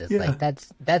self-defense. It's like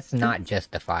that's not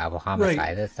justifiable homicide.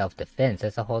 Right. That's self-defense.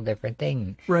 That's a whole different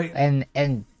thing. Right.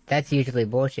 And that's usually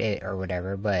bullshit or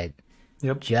whatever. But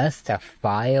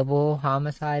justifiable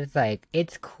homicide, it's like,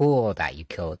 it's cool that you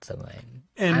killed someone.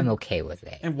 And I'm okay with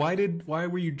it. And why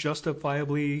were you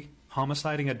justifiably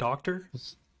homiciding a doctor?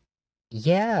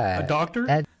 Yeah. A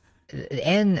doctor?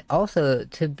 And also,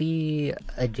 to be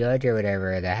a judge or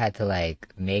whatever that had to, like,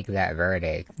 make that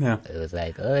verdict. Yeah. It was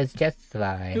like, oh, it's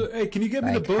justified. Hey, can you give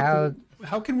me the book?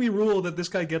 How can we rule that this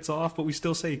guy gets off, but we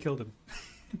still say he killed him?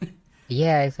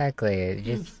 Yeah, exactly.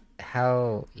 Just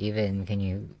how even can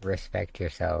you respect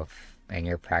yourself and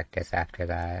your practice after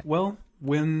that? Well,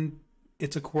 when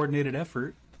it's a coordinated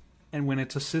effort, and when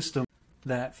it's a system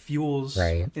that fuels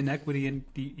inequity, and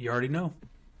you already know.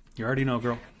 You already know,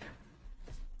 girl.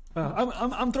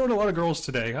 I'm throwing a lot of girls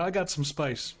today. I got some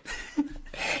spice.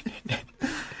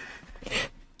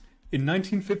 In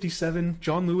 1957,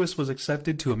 John Lewis was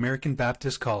accepted to American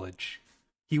Baptist College.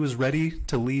 He was ready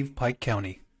to leave Pike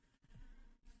County.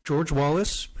 George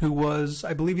Wallace, who was,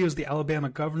 I believe he was the Alabama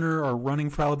governor or running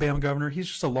for Alabama governor. He's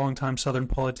just a longtime Southern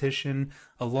politician,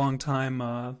 a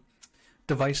longtime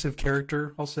divisive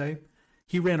character, I'll say.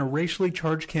 He ran a racially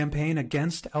charged campaign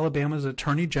against Alabama's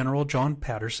Attorney General John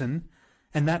Patterson,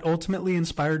 and that ultimately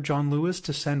inspired John Lewis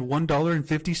to send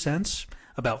 $1.50,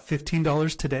 about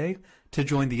 $15 today, to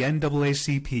join the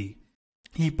NAACP.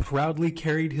 He proudly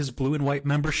carried his blue and white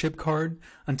membership card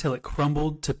until it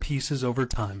crumbled to pieces over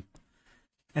time.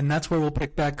 And that's where we'll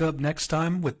pick back up next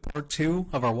time with part 2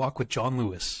 of our walk with John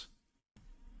Lewis.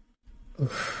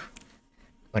 Oof.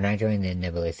 When I joined the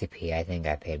NAACP, I think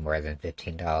I paid more than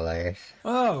 $15.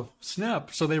 Oh,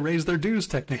 snap. So they raised their dues,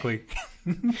 technically.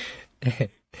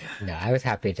 No, I was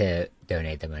happy to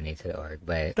donate the money to the org,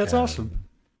 but... That's awesome.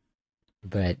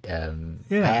 But, I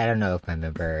don't know if my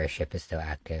membership is still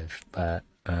active, but,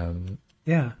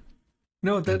 yeah.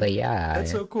 No, but yeah.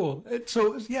 That's so cool.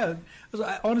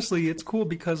 Honestly, it's cool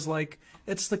because, like,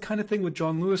 it's the kind of thing with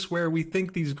John Lewis where we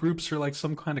think these groups are like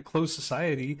some kind of closed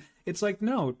society. It's like,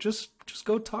 no, just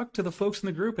go talk to the folks in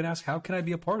the group and ask, how can I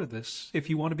be a part of this if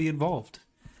you want to be involved?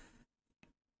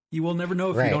 You will never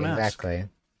know if you don't ask. Exactly.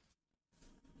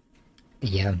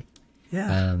 Yeah.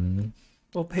 Yeah.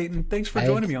 Well, Peyton, thanks for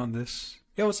joining me on this.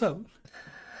 Yeah, what's up?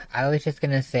 I was just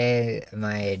gonna say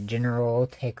my general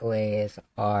takeaways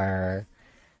are,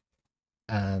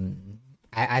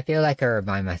 I feel like I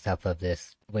remind myself of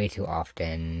this way too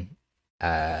often,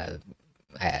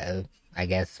 I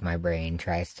guess my brain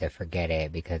tries to forget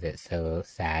it because it's so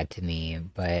sad to me,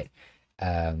 but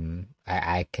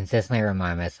I consistently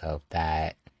remind myself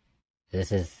that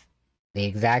this is the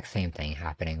exact same thing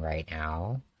happening right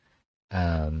now.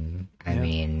 I Yeah.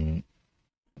 mean,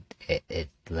 it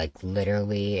like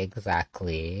literally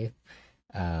exactly.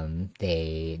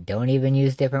 They don't even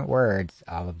use different words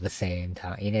all of the same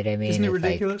time. You know what I Isn't mean? it It's like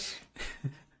ridiculous?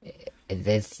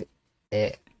 this,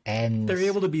 it, and They're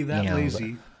able to be you that know,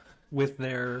 lazy with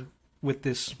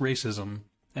this racism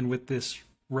and with this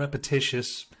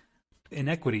repetitious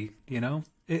inequity, you know?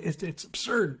 It's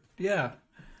absurd. Yeah.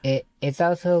 it's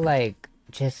also like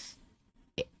just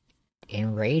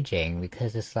enraging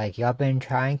because it's like y'all been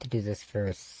trying to do this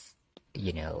for,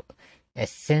 you know,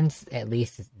 since at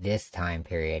least this time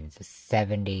period, the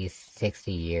 70s,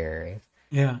 60 years,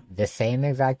 Yeah. the same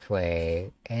exact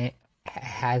way, and it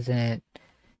hasn't,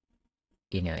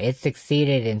 it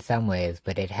succeeded in some ways,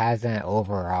 but it hasn't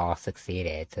overall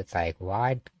succeeded. So it's like,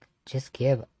 why just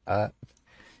give up?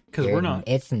 Cuz we're not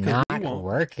It's cuz not we won't.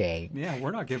 working. Yeah,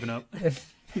 we're not giving up.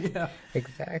 Yeah.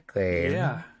 Exactly.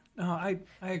 Yeah. No, I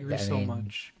agree I so mean,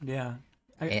 much. Yeah.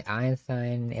 I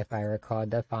Einstein, if I recall,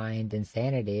 defined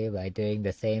insanity by doing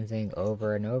the same thing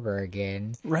over and over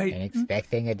again right. and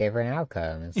expecting a different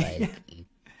outcome. It's Yeah. like, you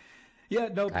Yeah,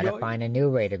 no, gotta find a new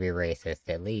way to be racist,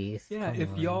 at least. yeah, Come if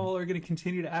on. y'all are going to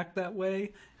continue to act that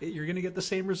way, you're going to get the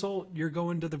same result. You're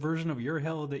going to the version of your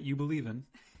hell that you believe in.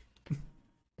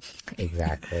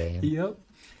 Exactly. Yep.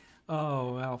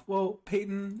 Oh, wow. Well,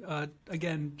 Peyton,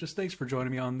 again, just thanks for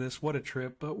joining me on this. What a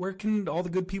trip. But where can all the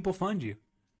good people find you?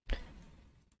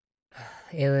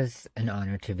 It was an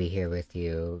honor to be here with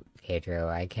you, Pedro.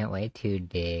 I can't wait to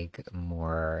dig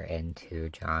more into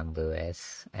John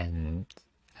Lewis and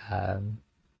um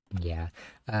yeah.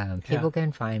 Yeah. People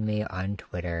can find me on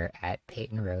Twitter at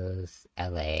Peyton Rose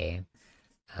LA.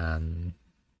 Um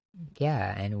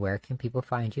yeah, and where can people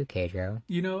find you, Pedro?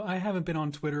 You know, I haven't been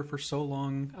on Twitter for so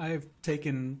long. I've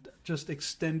taken just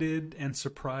extended and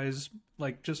surprise,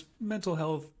 like just mental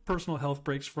health, personal health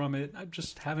breaks from it. I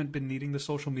just haven't been needing the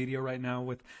social media right now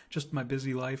with just my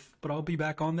busy life. But I'll be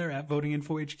back on there at Voting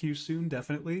Info HQ soon,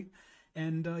 definitely.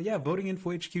 And yeah,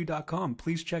 votinginfohq.com.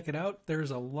 Please check it out.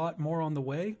 There's a lot more on the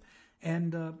way.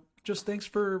 And just thanks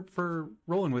for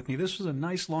rolling with me. This was a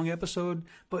nice long episode,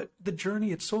 but the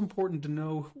journey, it's so important to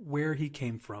know where he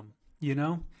came from, you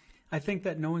know? I think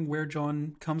that knowing where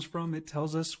John comes from, it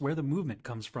tells us where the movement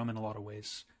comes from in a lot of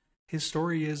ways. His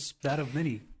story is that of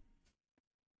many.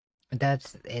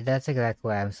 That's exactly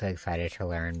why I'm so excited to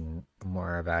learn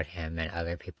more about him and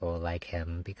other people like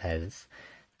him because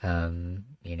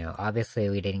obviously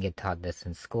we didn't get taught this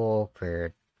in school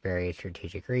for very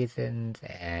strategic reasons,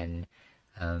 and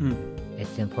Hmm.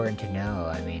 it's important to know.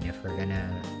 I mean, if we're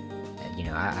gonna,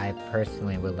 I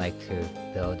personally would like to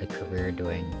build a career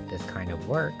doing this kind of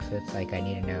work, so it's like I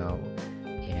need to know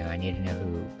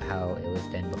how it was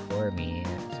done before me,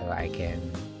 so I can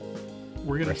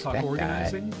We're going to talk respect that.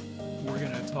 organizing. We're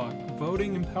going to talk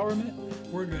voting empowerment.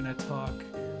 We're going to talk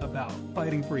about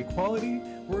fighting for equality.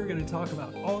 We're going to talk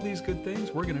about all these good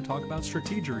things. We're going to talk about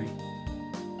strategery.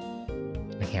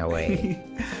 I can't wait.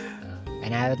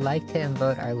 And I would like to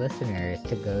invite our listeners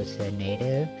to go to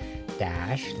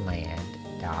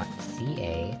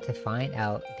native-land.ca to find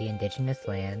out the indigenous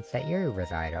lands that you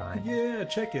reside on. Yeah,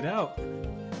 check it out.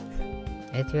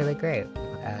 It's really great.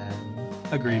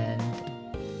 Agreed. And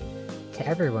to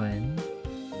everyone,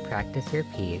 practice your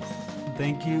peace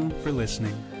Thank you for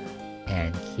listening.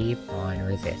 and keep on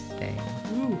resisting.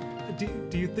 Ooh,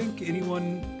 do you think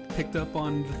anyone picked up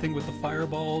on the thing with the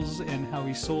fireballs and how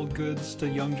he sold goods to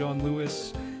young John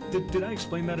Lewis? Did I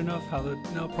explain that enough?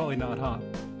 No, probably not, huh?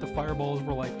 The fireballs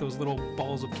were like those little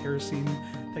balls of kerosene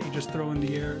that you just throw in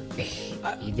the air.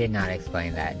 You did not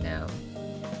explain that, no.